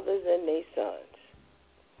about mothers and their sons.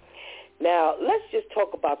 Now, let's just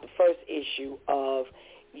talk about the first issue of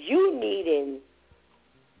you needing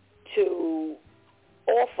to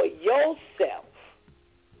offer yourself.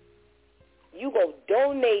 You go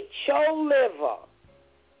donate your liver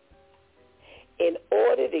in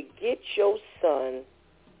order to get your son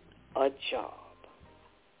a job.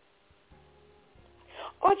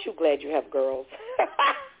 Aren't you glad you have girls?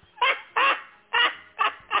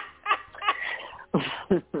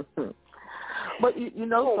 But you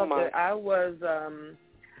know something, I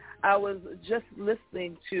was just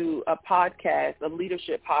listening to a podcast, a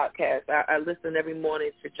leadership podcast. I listen every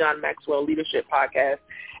morning to John Maxwell Leadership Podcast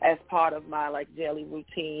as part of my daily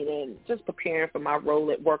routine and just preparing for my role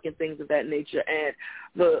at work and things of that nature. And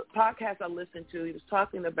the podcast I listened to, he was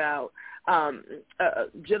talking about a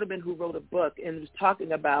gentleman who wrote a book and was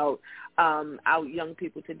talking about our young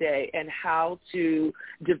people today and how to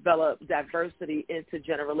develop diversity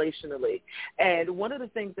intergenerationally. And one of the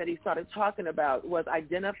things that he started talking about was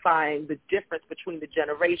identifying the difference between the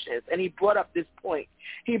generations. And he brought up this point.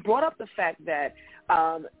 He brought up the fact that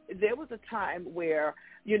there was a time where,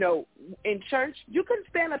 in church, you couldn't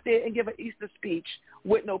stand up there and give an Easter speech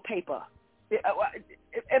with no paper.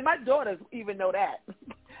 And my daughters even know that.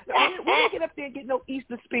 We didn't get up there and get no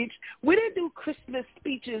Easter speech. We didn't do Christmas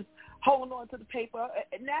speeches holding on to the paper.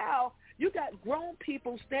 And now you got grown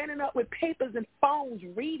people standing up with papers and phones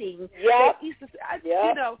reading their Easter speech.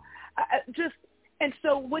 And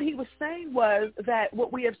so what he was saying was that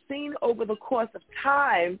what we have seen over the course of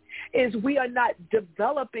time is we are not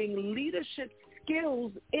developing leadership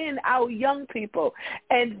skills in our young people,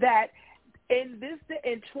 and that in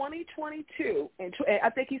 2022, and I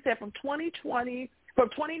think he said from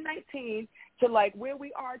 2019 to where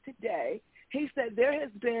we are today, he said there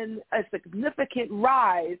has been a significant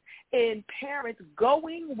rise in parents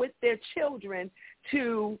going with their children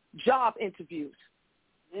to job interviews.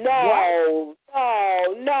 No.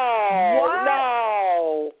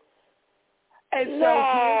 And so here we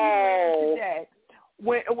are today.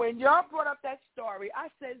 When y'all brought up that story, I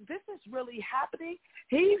said, this is really happening.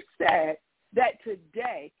 He said that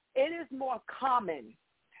today it is more common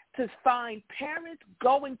to find parents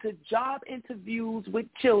going to job interviews with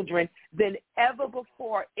children than ever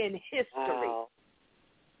before in history.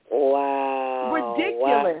 Wow.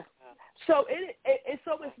 Ridiculous. Wow. So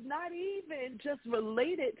so it's not even just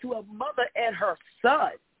related to a mother and her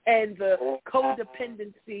son and the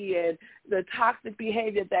codependency and the toxic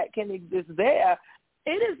behavior that can exist there.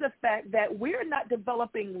 It is the fact that we're not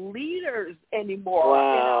developing leaders anymore in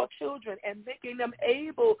our children and making them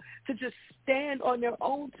able to just stand on their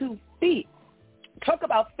own 2 feet. Talk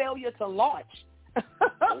about failure to launch.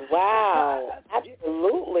 Wow.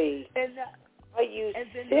 Absolutely. And, are you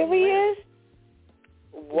serious?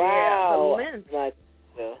 Wow. Yeah, the length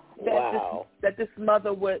that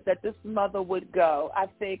this mother would go, I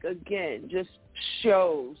think, again, just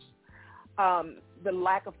shows the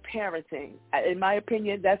lack of parenting. In my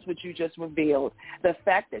opinion, that's what you just revealed. The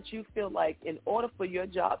fact that you feel like in order for your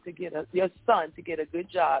son to get a good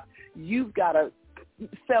job, you've got to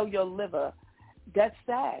sell your liver. That's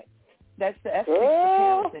sad. That's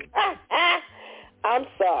parenting. I'm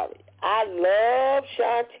sorry. I love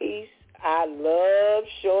Shantice. I love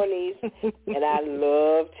Shawnee's. And I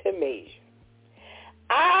love Tamasia.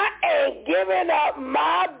 I ain't giving up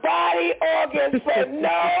my body organs for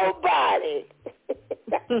nobody.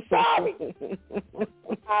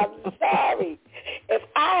 I'm sorry. If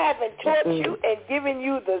I haven't taught you and given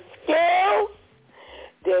you the skills,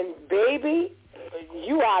 then, baby,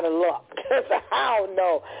 you out of luck. I don't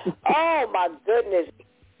know. Oh, my goodness.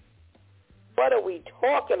 What are we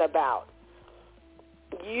talking about?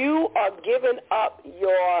 You are giving up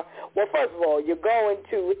first of all, you're going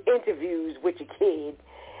to interviews with your kid,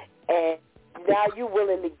 and now you're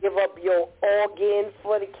willing to give up your organ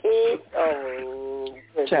for the kid? Oh,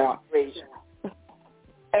 child.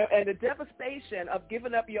 And the devastation of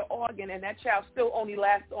giving up your organ and that child still only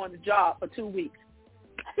lasts on the job for 2 weeks.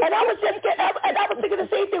 And I was thinking the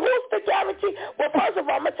same thing. Who's the guarantee? Well, first of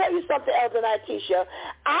all, I'm gonna tell you something, Elder Tisha.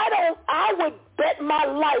 I would bet my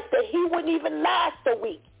life that he wouldn't even last a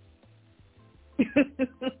week.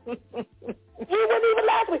 wouldn't even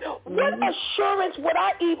last a week. What assurance would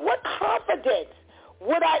I even, what confidence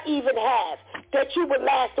would I even have that you would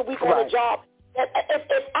last a week on a job?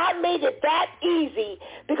 If I made it that easy,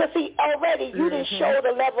 because see, already you didn't show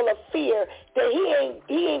the level of fear that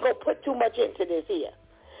he ain't gonna put too much into this here.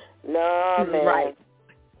 No, man. Right.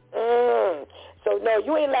 So no,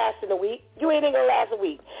 you ain't lasting a week. You ain't gonna last a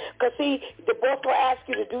week. Cause see, the boss will ask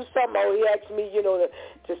you to do something, or he asked me, to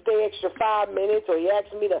stay extra 5 minutes, or he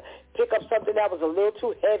asked me to pick up something that was a little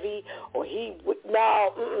too heavy, or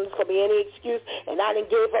it's gonna be any excuse, and I didn't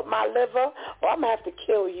give up my liver, or I'm gonna have to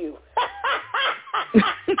kill you.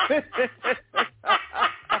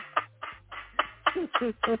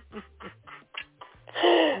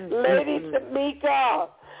 Lady Tamika,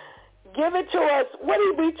 give it to us. What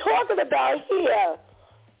are we talking about here?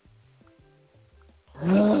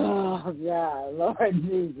 Oh, God, Lord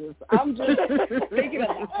Jesus. I'm just thinking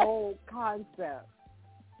of the whole concept.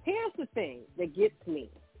 Here's the thing that gets me.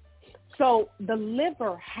 So the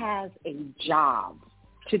liver has a job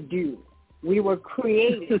to do. We were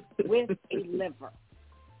created with a liver.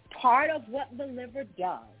 Part of what the liver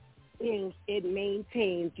does is it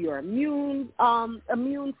maintains your immune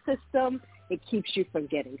system. It keeps you from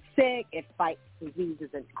getting sick. It fights diseases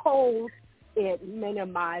and colds. It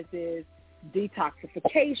minimizes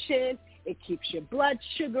detoxification. It keeps your blood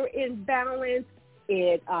sugar in balance.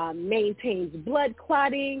 It maintains blood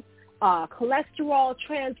clotting, cholesterol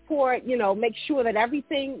transport, make sure that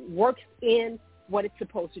everything works in what it's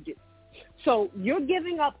supposed to do. So you're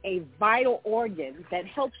giving up a vital organ that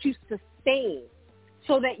helps you sustain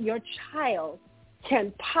so that your child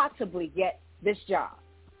can possibly get this job.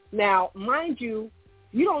 Now, mind you,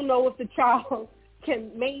 you don't know if the child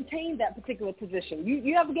can maintain that particular position.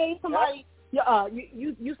 You ever gave somebody,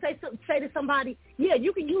 you say to somebody, yeah,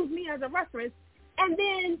 you can use me as a reference, and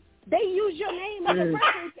then they use your name as a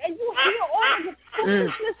reference, and you hear all of the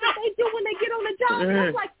foolishness that they do when they get on the job. And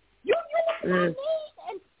I'm like, you use my name,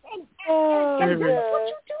 and this is what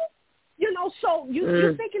you do? So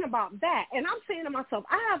you're thinking about that. And I'm saying to myself,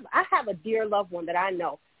 I have a dear loved one that I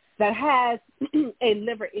know that has a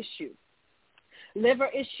liver issue. Liver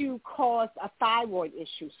issue caused a thyroid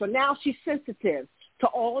issue. So now she's sensitive to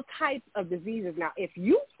all types of diseases. Now, if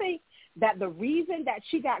you think that the reason that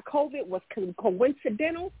she got COVID was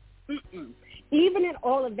coincidental, even in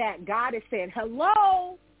all of that, God is saying,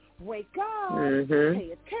 hello, wake up,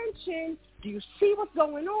 pay attention. Do you see what's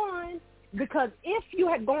going on? Because if you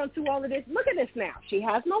had gone through all of this, look at this now. She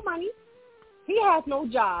has no money. He has no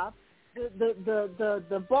job.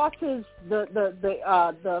 The boss's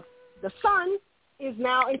the son is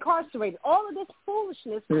now incarcerated. All of this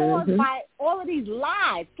foolishness caused by all of these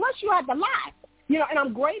lies. Plus, you had the lie. And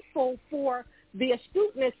I'm grateful for the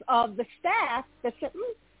astuteness of the staff that said,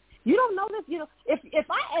 you don't know this. If you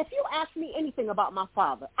ask me anything about my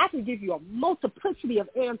father, I can give you a multiplicity of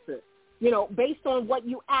answers. Based on what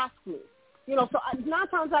you ask me. So 9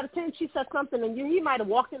 times out of 10, she said something, and he might have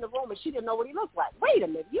walked in the room and she didn't know what he looked like. Wait a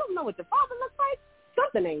minute, you don't know what your father looks like?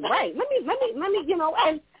 Something ain't right. Let me,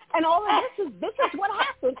 and all of this is what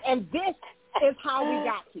happened, and this is how we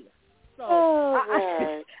got here. So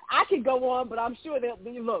I could go on, but I'm sure there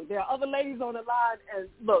are other ladies on the line, and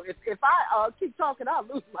look, if I keep talking, I'll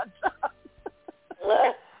lose my job.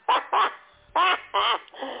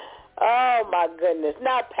 Oh, my goodness.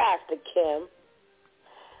 Now, Pastor Kim,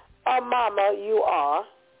 Mama, you are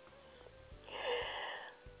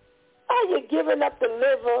you giving up the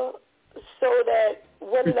liver so that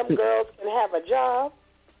one of them girls can have a job?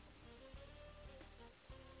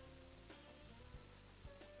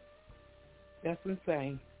 That's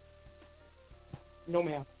insane. No,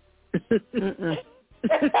 ma'am. They're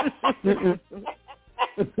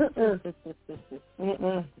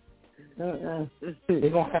going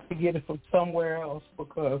to have to get it from somewhere else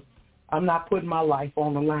because I'm not putting my life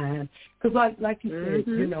on the line. Because like you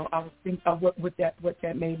said, I was thinking of what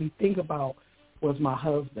that made me think about was my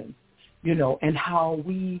husband, and how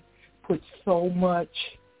we put so much,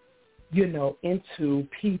 into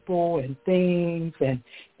people and things and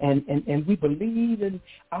we believe in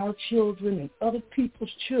our children and other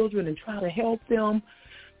people's children and try to help them.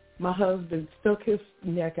 My husband stuck his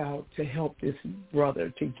neck out to help this brother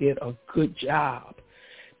to get a good job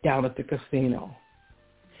down at the casino.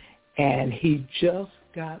 And he just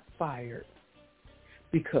got fired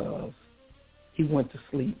because he went to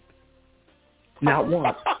sleep. Not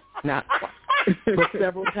once, not twice, but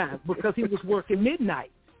several times because he was working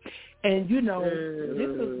midnight. And, this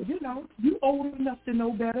is, you old enough to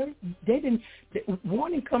know better.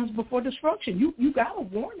 Warning comes before destruction. You got a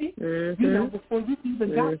warning, before you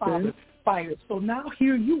even got fired. So now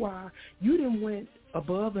here you are. You done went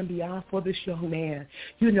above and beyond for this young man,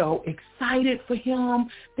 excited for him,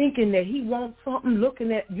 thinking that he wants something,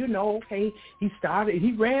 looking at, okay,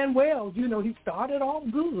 he ran well, he started off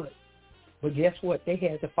good. But guess what? They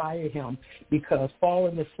had to fire him because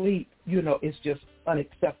falling asleep, is just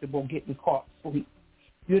unacceptable, getting caught asleep.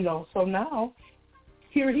 So now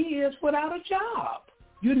here he is without a job,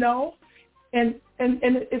 and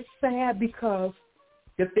it's sad because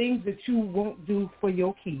the things that you won't do for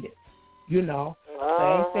your kids,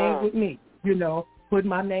 same thing with me, put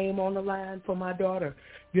my name on the line for my daughter,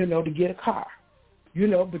 to get a car,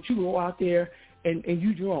 but you go out there and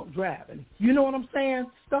you drunk driving. You know what I'm saying?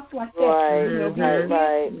 Stuff like that.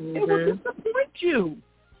 Right. It will disappoint you,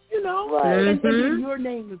 and then your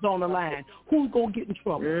name is on the line. Who's going to get in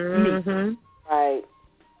trouble? Me. Right.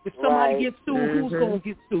 If somebody gets sued, who's going to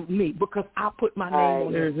get sued? Me, because I put my name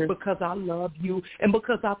on it, because I love you, and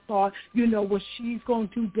because I thought, she's going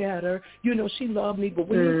to do better. She loved me, but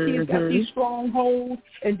when these kids got these strongholds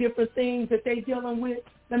and different things that they're dealing with,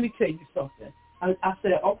 let me tell you something. I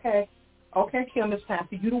said, okay, Kim, it's time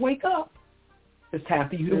for you to wake up. It's time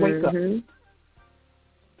for you to wake up.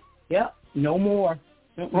 Yep, no more.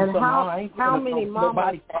 And how many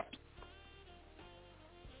mamas?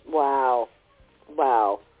 Wow.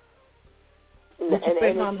 Did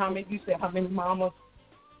you say how many mamas?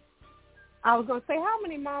 I was gonna say how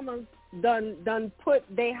many mamas done put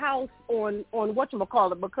their house on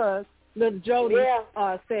whatchamacallit because little Jody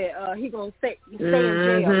said he gonna stay in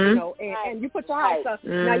jail, and you put your house up,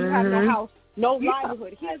 now you have no house, no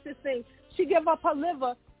livelihood. Here's this thing: she give up her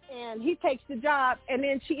liver, and he takes the job, and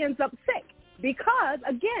then she ends up sick because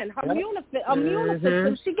again her immune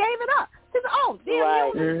system, she gave it up. She said,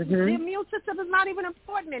 the immune system is not even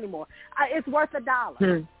important anymore. It's worth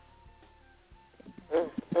 $1.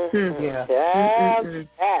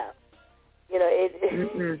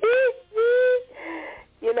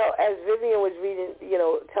 As Vivian was reading,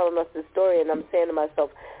 telling us the story, and I'm saying to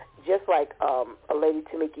myself, just like a lady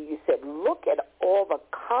Tamika, you said, look at all the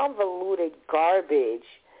convoluted garbage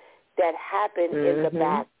that happened in the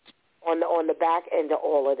back, on the back end of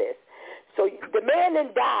all of this. So the man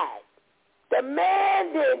then died. The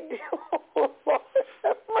man did.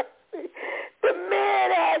 The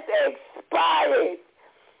man has expired.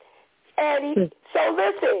 And so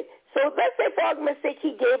listen. So let's say for argument's sake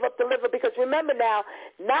he gave up the liver, because remember now,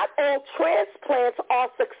 not all transplants are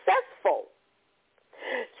successful.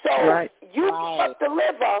 So you give up the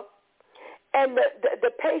liver and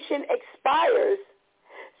the patient expires.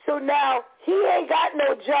 So now he ain't got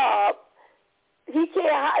no job. He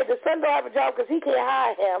can't hire, the son don't have a job because he can't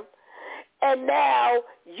hire him. And now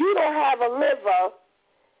you don't have a liver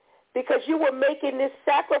because you were making this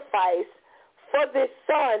sacrifice for this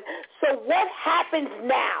son. So what happens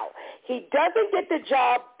now? He doesn't get the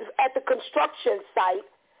job at the construction site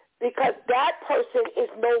because that person is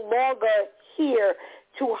no longer here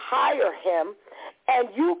to hire him, and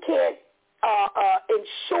you can't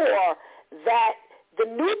ensure that the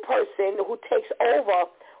new person who takes over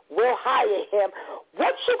will hire him.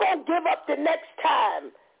 What you going to give up the next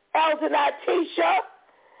time, Elton Tisha?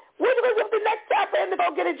 What you going to give up the next time for him to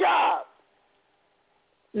go get a job?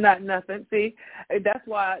 Not nothing. See, that's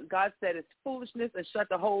why God said it's foolishness and shut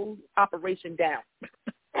the whole operation down.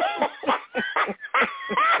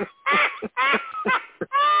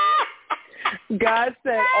 God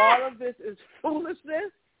said all of this is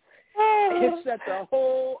foolishness. It shut the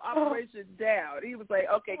whole operation down. He was like,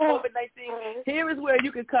 okay, COVID-19, here is where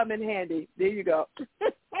you can come in handy. There you go.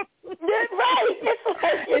 That's right.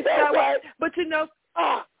 It's not right. But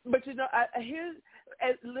here's,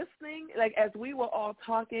 as listening, like as we were all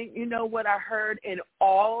talking, you know what I heard in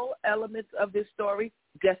all elements of this story?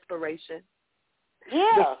 Desperation.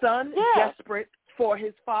 Yeah. The son desperate for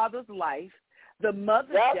his father's life. The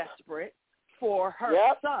mother desperate for her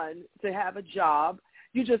son to have a job.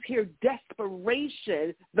 You just hear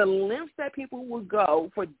desperation, the lengths that people will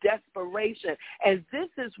go for desperation. And this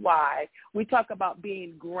is why we talk about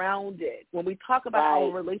being grounded. When we talk about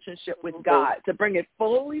our relationship with God, to bring it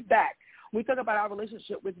fully back, when we talk about our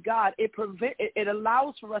relationship with God, it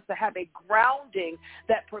allows for us to have a grounding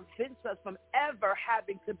that prevents us from ever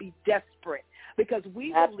having to be desperate. because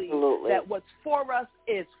we Absolutely. believe that what's for us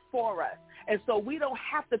is for us. And so we don't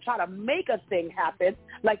have to try to make a thing happen,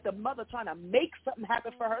 like the mother trying to make something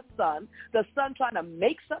happen for her son, the son trying to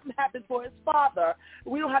make something happen for his father.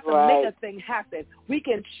 We don't have to make a thing happen. We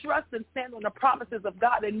can trust and stand on the promises of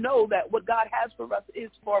God and know that what God has for us is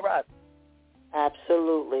for us.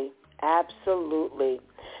 Absolutely. Absolutely.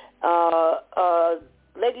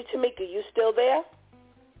 Lady Tamika, you still there?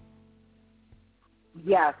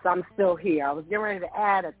 Yes, I'm still here. I was getting ready to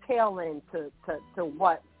add a tail end to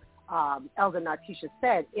what Elder Natisha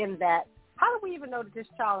said, in that, how do we even know that this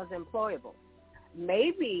child is employable?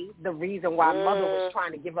 Maybe the reason why mother was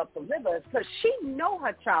trying to give up the liver is because she know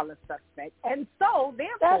her child is suspect, and so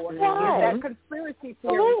therefore, in that conspiracy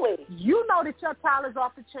theory, you know that your child is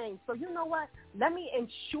off the chain. So you know what? Let me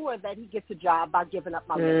ensure that he gets a job by giving up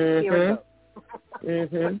my liver. Here we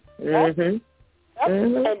go.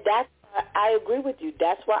 And that's, I agree with you.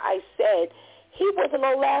 That's why I said he wasn't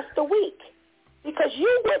going to last a week. Because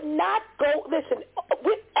you would not go, listen,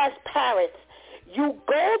 as parents, you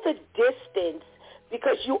go the distance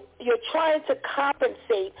because you're trying to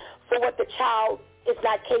compensate for what the child is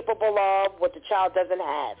not capable of, what the child doesn't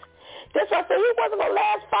have. That's why I said he wasn't going to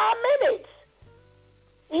last 5 minutes.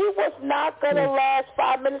 He was not going to last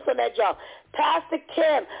 5 minutes on that job. Pastor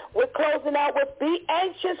Kim, we're closing out with be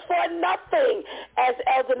anxious for nothing. As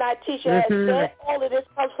Elder Natisha has said, all of this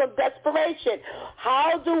comes from desperation.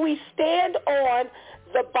 How do we stand on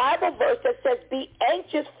the Bible verse that says be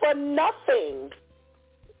anxious for nothing?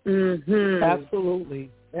 Absolutely.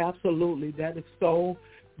 Absolutely. That is so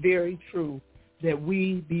very true, that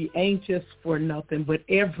we be anxious for nothing, but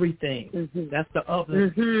everything. That's the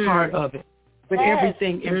other part of it. But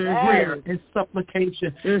everything in prayer and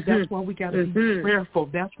supplication. That's why we got to be prayerful.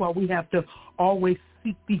 That's why we have to always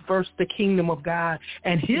seek ye first the kingdom of God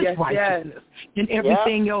and his righteousness, and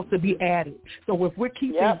everything else to be added. So if we're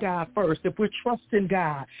keeping God first, if we're trusting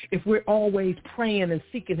God, if we're always praying and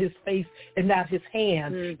seeking his face and not his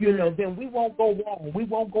hand, you know, then we won't go wrong. We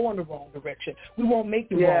won't go in the wrong direction. We won't make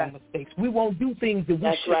the wrong mistakes. We won't do things that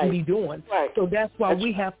we shouldn't be doing. So that's why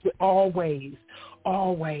we have to always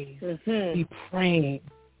be praying.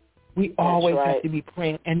 We always have to be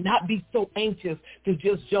praying and not be so anxious to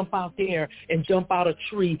just jump out there and jump out a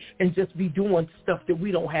tree and just be doing stuff that we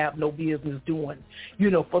don't have no business doing, you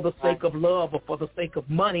know, for the sake of love or for the sake of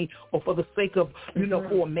money or for the sake of, you know,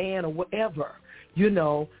 for a man or whatever. You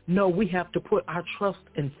know, no, we have to put our trust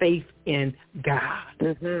and faith in God.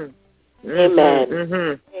 Amen. And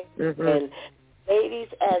ladies,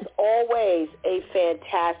 as always, a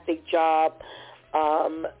fantastic job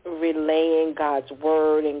relaying God's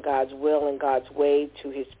word and God's will and God's way to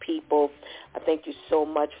his people. I thank you so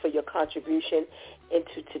much for your contribution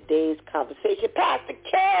into today's conversation. Pastor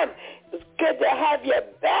Kim, it's good to have you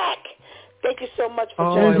back. Thank you so much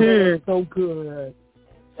for joining us. So good.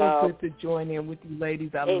 So good to join in with you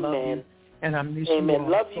ladies. I love you. And I miss you all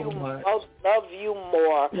love so you, much. Love you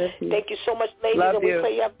more. Thank you so much, ladies. Love and we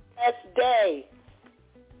pray you have a blessed day.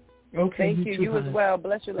 Okay, Thank you as well.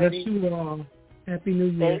 Bless you, ladies. Bless you all. Happy New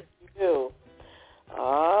Year. Thank you.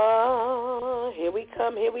 Here we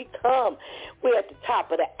come. We're at the top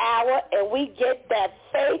of the hour, and we get that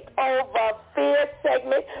faith over fear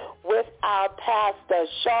segment with our Pastor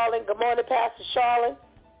Charlene. Good morning, Pastor Charlene.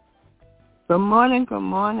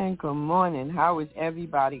 Good morning. How is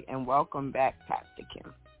everybody? And welcome back, Pastor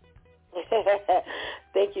Kim.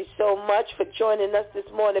 Thank you so much for joining us this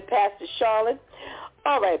morning, Pastor Charlene.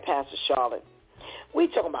 All right, Pastor Charlene. We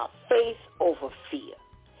talking about faith over fear.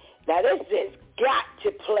 Now, this has got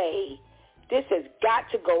to play. This has got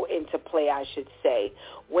to go into play, I should say,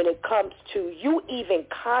 when it comes to you even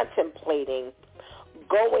contemplating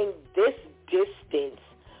going this distance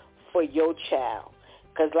for your child.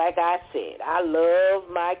 Because like I said, I love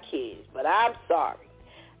my kids, but I'm sorry.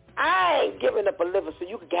 I ain't giving up a liver so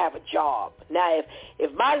you can have a job. Now,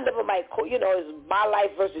 if my liver might, you know, is my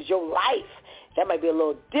life versus your life, that might be a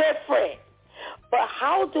little different. But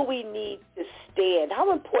how do we need to stand?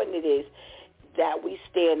 How important it is that we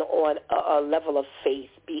stand on a level of faith.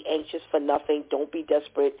 Be anxious for nothing. Don't be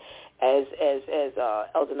desperate, as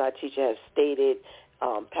Elder Natisha has stated.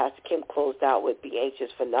 Pastor Kim closed out with be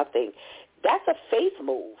anxious for nothing. That's a faith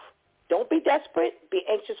move. Don't be desperate. Be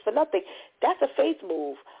anxious for nothing. That's a faith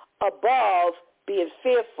move above being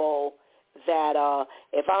fearful that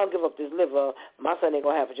if I don't give up this liver, my son ain't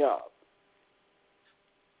going to have a job.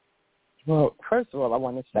 Well, first of all, I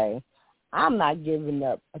want to say I'm not giving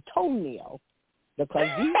up a toenail because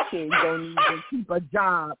these kids don't even keep a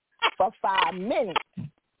job for 5 minutes.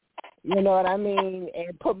 You know what I mean?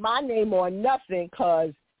 And put my name on nothing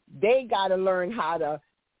because they got to learn how to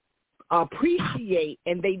appreciate,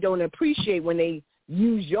 and they don't appreciate when they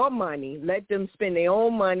use your money. Let them spend their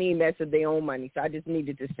own money and mess with their own money. So I just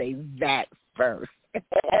needed to say that first.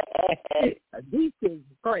 These kids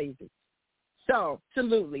are crazy. So,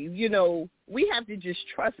 absolutely, we have to just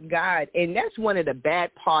trust God, and that's one of the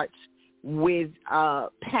bad parts with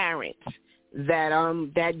parents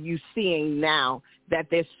that you're seeing now, that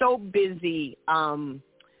they're so busy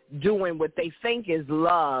doing what they think is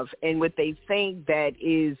love and what they think that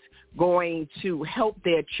is going to help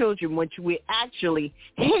their children, which we actually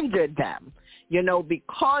hinder them,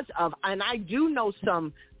 because of, and I do know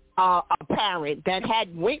some a parent that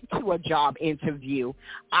had went to a job interview.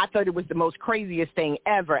 I thought it was the most craziest thing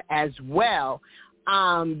ever as well,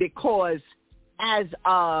 because as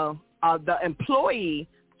the employee,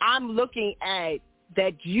 I'm looking at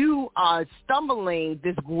that you are stumbling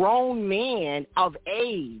this grown man of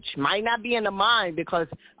age, might not be in the mind because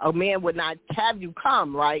a man would not have you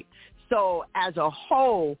come, right? So as a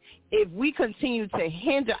whole, if we continue to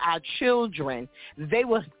hinder our children, they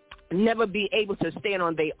will never be able to stand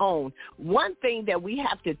on their own. One thing that we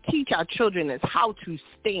have to teach our children is how to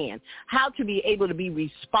stand, how to be able to be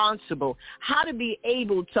responsible, how to be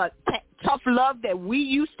able to tough love that we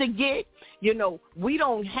used to get. We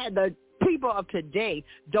don't have the people of today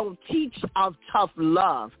don't teach of tough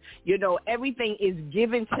love. Everything is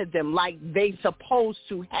given to them like they supposed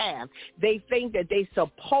to have. They think that they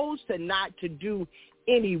supposed to not to do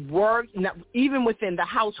any work, even within the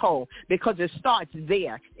household, because it starts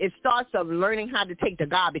there. It starts of learning how to take the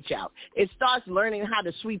garbage out. It starts learning how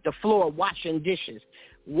to sweep the floor, washing dishes.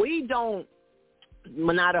 We don't,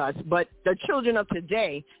 well, not us, but the children of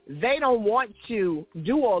today, they don't want to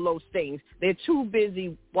do all those things. They're too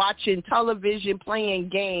busy watching television, playing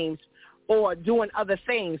games, or doing other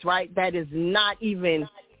things, right, that is not even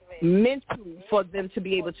meant for them to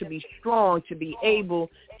be able to be strong, to be able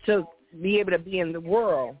to be in the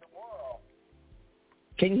world.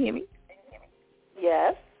 Can you hear me?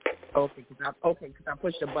 Yes. Okay, because I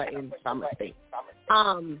pushed the button by mistake.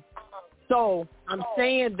 So I'm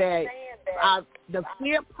saying that the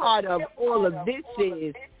fear part of all of this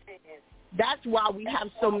is that's why we have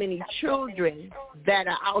so many children that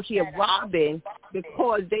are out here robbing,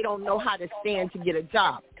 because they don't know how to stand to get a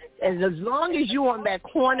job. And as long as you're on that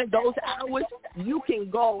corner, those hours, you can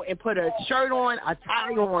go and put a shirt on, a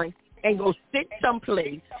tie on, and go sit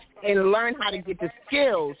someplace and learn how to get the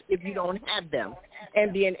skills if you don't have them,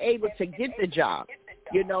 and being able to get the job.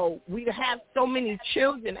 We have so many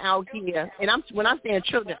children out here, and when I'm saying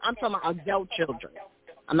children, I'm talking about adult children.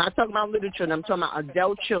 I'm not talking about little children. I'm talking about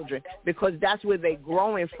adult children, because that's where they're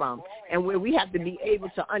growing from, and where we have to be able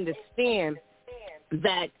to understand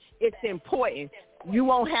that it's important. You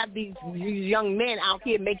won't have these young men out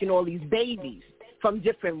here making all these babies from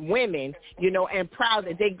different women, and proud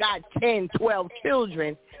that they got 10, 12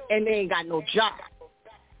 children and they ain't got no job,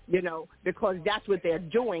 because that's what they're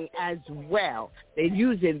doing as well. They're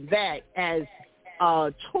using that as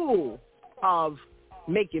a tool of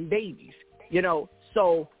making babies,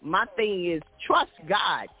 So my thing is trust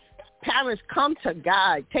God. Parents, come to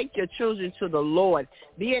God. Take your children to the Lord,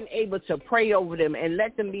 being able to pray over them and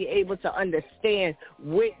let them be able to understand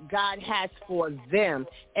what God has for them.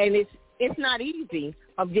 And it's not easy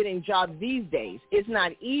of getting jobs these days. It's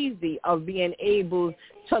not easy of being able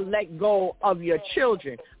to let go of your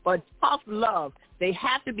children. But tough love, they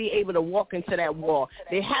have to be able to walk into that wall.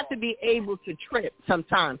 They have to be able to trip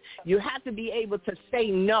sometimes. You have to be able to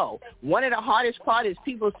say no. One of the hardest part is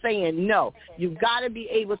people saying no. You've got to be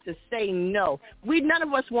able to say no. None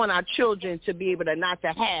of us want our children to be able to not to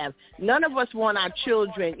have. None of us want our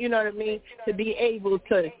children, to be able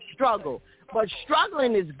to struggle. But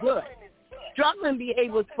struggling is good. Struggling be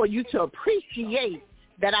able for you to appreciate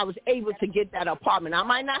that I was able to get that apartment. I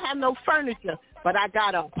might not have no furniture, but I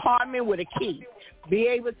got an apartment with a key. Be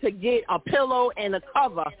able to get a pillow and a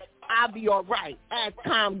cover, I'll be all right. As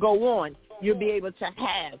time go on, you'll be able to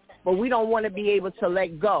have. But we don't want to be able to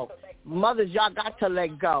let go. Mothers, y'all got to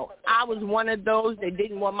let go. I was one of those that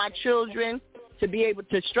didn't want my children to be able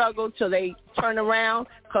to struggle till they turn around,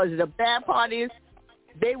 because the bad part is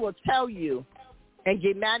they will tell you and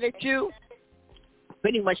get mad at you,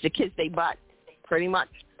 pretty much to kiss their butt, pretty much,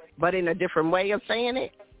 but in a different way of saying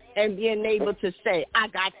it, and being able to say, I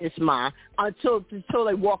got this, Ma, until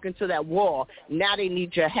they walk into that wall. Now they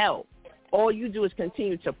need your help. All you do is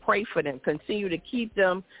continue to pray for them, continue to keep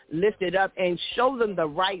them lifted up, and show them the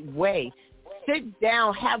right way. Sit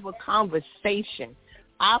down, have a conversation.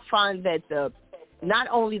 I find that not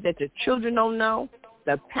only that the children don't know,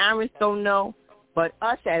 the parents don't know, but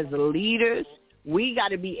us as leaders, we got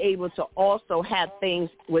to be able to also have things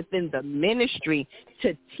within the ministry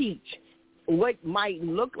to teach what might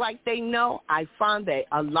look like they know, I find that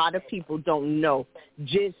a lot of people don't know.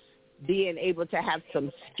 Just being able to have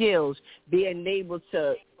some skills, being able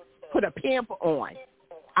to put a pamper on.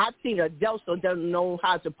 I've seen adults that don't know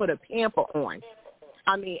how to put a pamper on.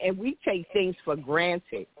 I mean, and we take things for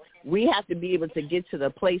granted. We have to be able to get to the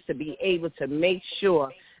place to be able to make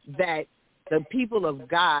sure that the people of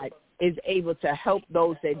God is able to help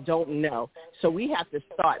those that don't know. So we have to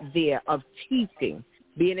start there of teaching,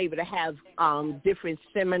 being able to have different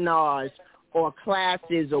seminars or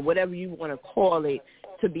classes or whatever you want to call it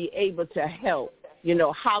to be able to help,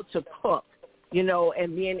 how to cook,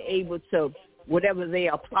 and being able to, whatever they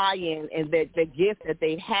apply in and that the gift that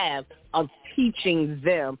they have of teaching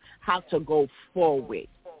them how to go forward.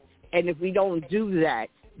 And if we don't do that,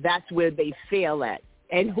 that's where they fail at.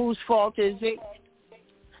 And whose fault is it?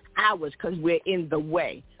 Ours, because we're in the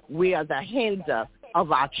way. We are the hinder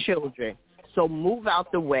of our children. So move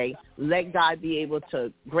out the way. Let God be able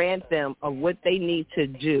to grant them of what they need to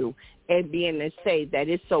do and being to say that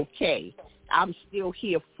it's okay. I'm still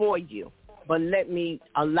here for you. But let me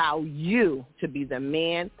allow you to be the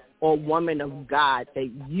man or woman of God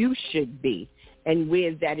that you should be, and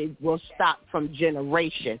where that it will stop from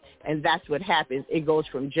generation. And that's what happens. It goes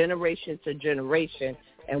from generation to generation,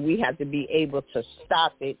 and we have to be able to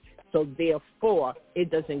stop it. So therefore,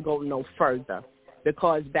 it doesn't go no further.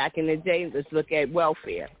 Because back in the day, let's look at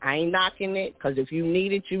welfare. I ain't knocking it, because if you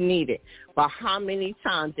need it, you need it. But how many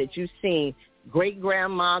times that you've seen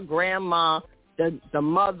great-grandma, grandma, the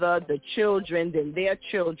mother, the children, then their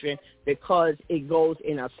children, because it goes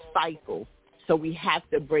in a cycle. So we have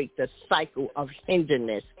to break the cycle of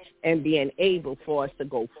hinderness and being able for us to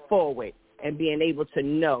go forward and being able to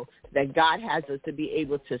know that God has us to be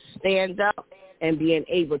able to stand up and being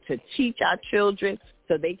able to teach our children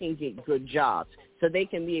so they can get good jobs, so they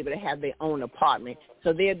can be able to have their own apartment,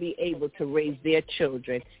 so they'll be able to raise their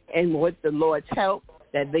children. And with the Lord's help,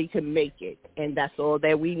 that they can make it. And that's all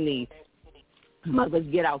that we need. Mothers,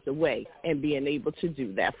 get out the way and being able to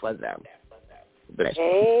do that for them. Bless you.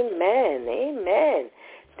 Amen. Amen.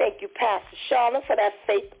 Thank you, Pastor Charlotte, for that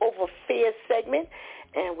Faith Over Fear segment.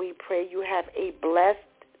 And we pray you have a blessed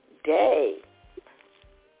day.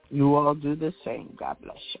 You all do the same. God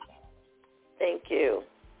bless you. Thank you.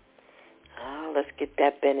 Let's get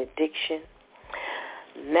that benediction.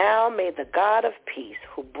 Now may the God of peace,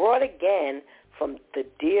 who brought again from the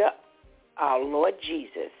dear our Lord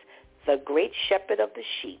Jesus, the great shepherd of the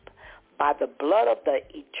sheep, by the blood of the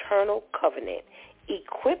eternal covenant,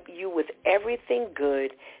 equip you with everything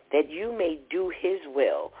good that you may do his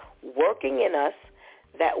will, working in us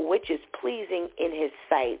that which is pleasing in his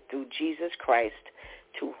sight through Jesus Christ,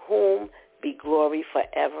 to whom be glory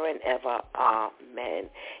forever and ever. Amen.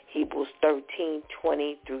 Hebrews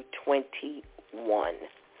 13:20 through 21.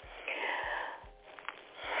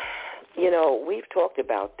 We've talked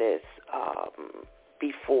about this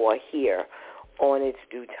before here on It's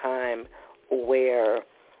Due Time, where,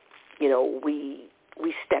 we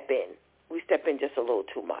step in. We step in just a little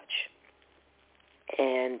too much.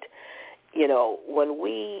 And, when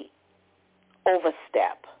we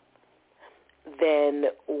overstep, then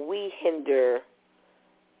we hinder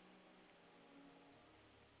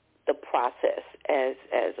the process, as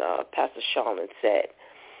Pastor Charlene said.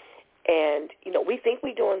 And, we think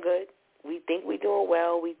we're doing good. We think we're doing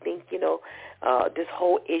well. We think, this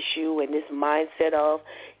whole issue and this mindset of,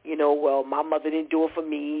 well, my mother didn't do it for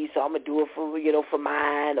me, so I'm going to do it for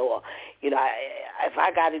mine. Or, if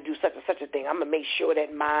I got to do such and such a thing, I'm going to make sure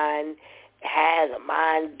that mine has or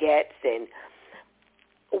mine gets. And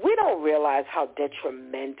we don't realize how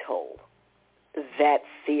detrimental that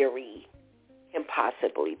theory can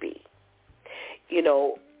possibly be.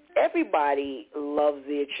 Everybody loves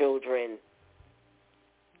their children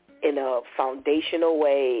in a foundational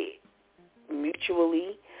way,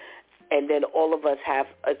 mutually, and then all of us have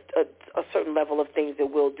a certain level of things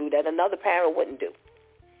that we'll do that another parent wouldn't do.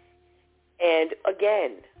 And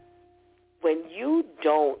again, when you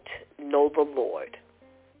don't know the Lord,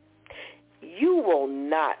 you will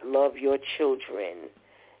not love your children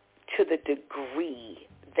to the degree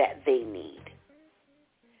that they need,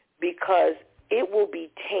 because it will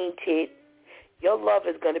be tainted. Your love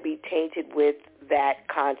is going to be tainted with that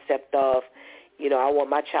concept of, I want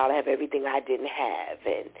my child to have everything I didn't have,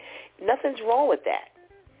 and nothing's wrong with that.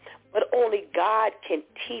 But only God can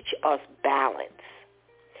teach us balance.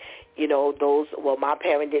 My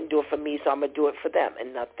parent didn't do it for me, so I'm going to do it for them,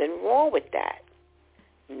 and nothing wrong with that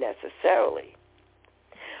necessarily.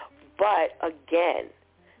 But again,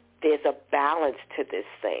 there's a balance to this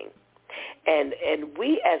thing. And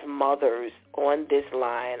we as mothers on this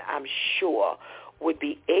line, I'm sure, would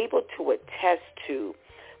be able to attest to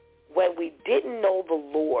when we didn't know the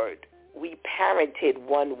Lord, we parented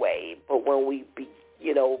one way, but when we,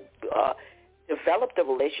 developed a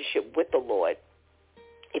relationship with the Lord,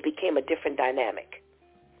 it became a different dynamic.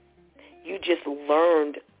 You just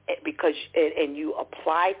learned because, and you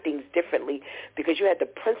applied things differently because you had the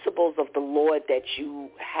principles of the Lord that you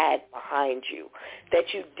had behind you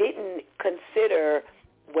that you didn't consider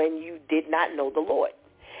when you did not know the Lord.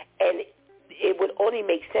 And it would only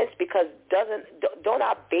make sense because don't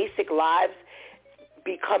our basic lives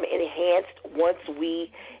become enhanced once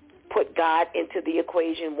we put God into the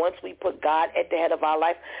equation, once we put God at the head of our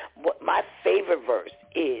life? My favorite verse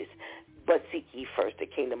is, but seek ye first the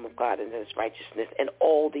kingdom of God and his righteousness, and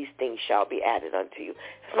all these things shall be added unto you.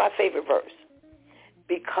 It's my favorite verse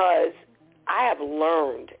because I have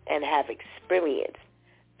learned and have experienced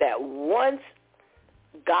that once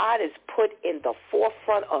God is put in the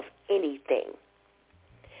forefront of anything,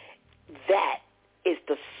 that is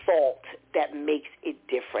the salt that makes it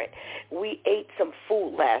different. We ate some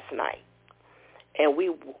food last night, and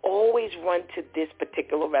we always run to this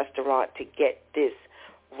particular restaurant to get this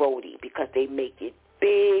roti because they make it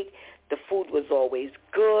big. The food was always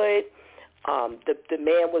good. The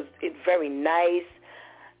man was very nice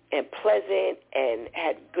and pleasant and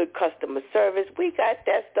had good customer service. We got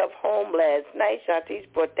that stuff home last night. Shantice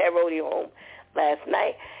brought that roti home last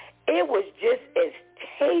night. It was just as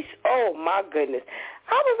oh my goodness.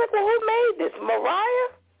 I was like, well, who made this? Mariah?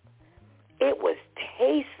 It was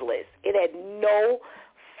tasteless. It had no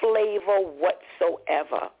flavor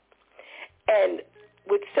whatsoever. And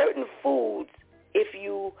with certain foods, if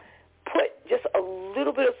you put just a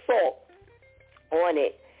little bit of salt on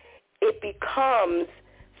it, it becomes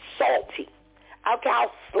salty. I don't care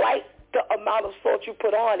how slight the amount of salt you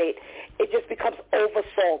put on it, it just becomes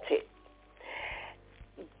over-salted.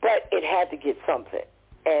 But it had to get something.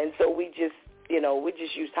 And so we just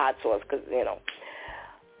used hot sauce because,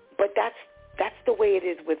 But that's the way it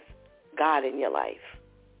is with God in your life.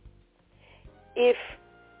 If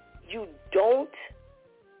you don't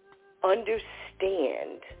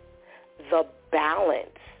understand the balance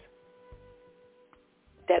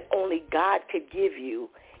that only God could give you,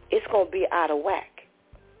 it's going to be out of whack.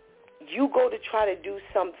 You go to try to do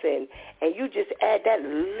something and you just add that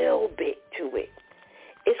little bit to it,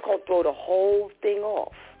 it's going to throw the whole thing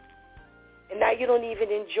off. And now you don't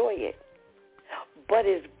even enjoy it. But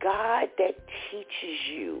it's God that teaches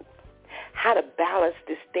you how to balance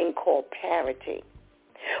this thing called parenting,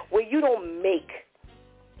 where you don't make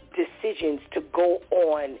decisions to go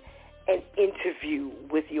on an interview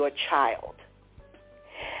with your child.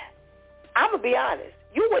 I'm going to be honest.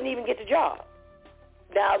 You wouldn't even get the job.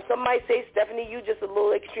 Now, some might say, Stephanie, you just a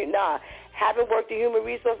little extreme. Nah, haven't worked in human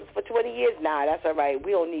resources for 20 years? Nah, that's all right.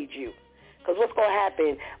 We don't need you. Because what's going to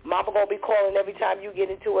happen, mama going to be calling every time you get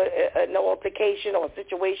into an altercation or a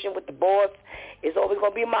situation with the boss. It's always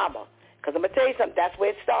going to be mama. Because I'm going to tell you something, that's where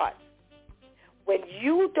it starts. When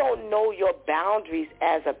you don't know your boundaries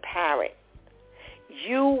as a parent,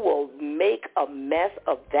 you will make a mess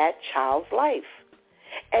of that child's life.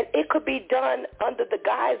 And it could be done under the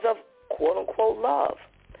guise of quote-unquote love.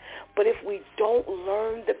 But if we don't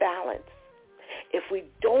learn the balance, if we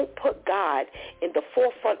don't put God in the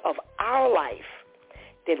forefront of our life,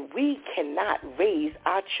 then we cannot raise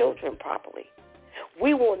our children properly.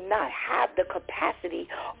 We will not have the capacity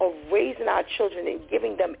of raising our children and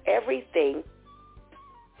giving them everything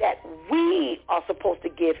that we are supposed to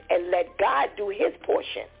give and let God do his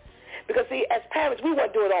portion. Because, see, as parents, we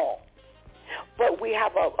want to do it all. But we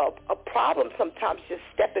have a problem sometimes just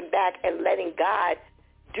stepping back and letting God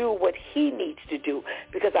do what he needs to do.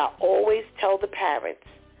 Because I always tell the parents,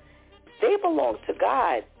 they belong to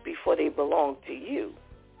God before they belong to you.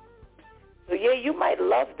 So, yeah, you might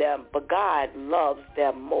love them, but God loves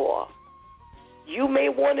them more. You may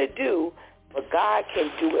want to do, but God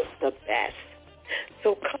can do it the best.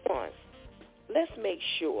 So come on, let's make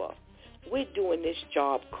sure we're doing this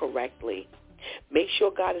job correctly. Make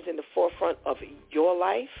sure God is in the forefront of your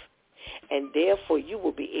life, and therefore you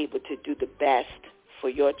will be able to do the best for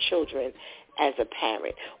your children as a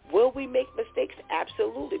parent. Will we make mistakes?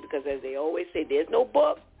 Absolutely, because as they always say, there's no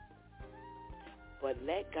book, but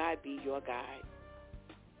let God be your guide.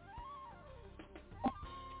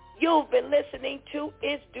 You've been listening to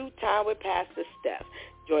It's Due Time with Pastor Steph.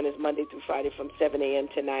 Join us Monday through Friday from 7 a.m.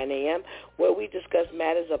 to 9 a.m., where we discuss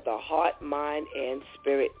matters of the heart, mind, and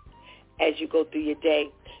spirit. As you go through your day,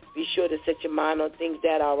 be sure to set your mind on things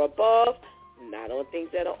that are above, not on things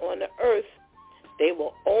that are on the earth. They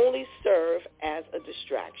will only serve as a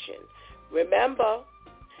distraction. Remember,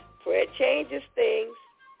 prayer changes things.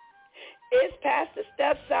 It's Pastor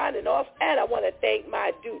Steph signing off, and I want to thank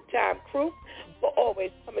my Due Time crew for always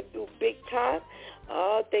coming through big time.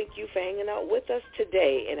 Thank you for hanging out with us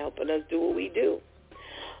today and helping us do what we do.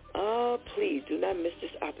 Please do not miss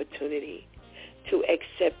this opportunity to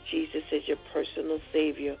accept Jesus as your personal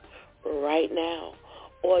Savior right now,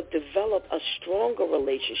 or develop a stronger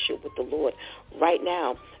relationship with the Lord right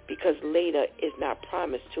now, because later is not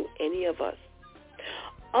promised to any of us.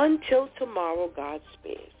 Until tomorrow, God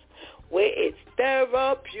spares, where it's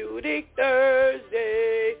Therapeutic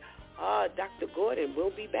Thursday. Dr. Gordon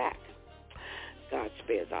will be back. God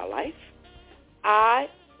spares our life. I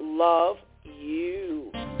love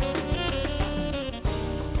you.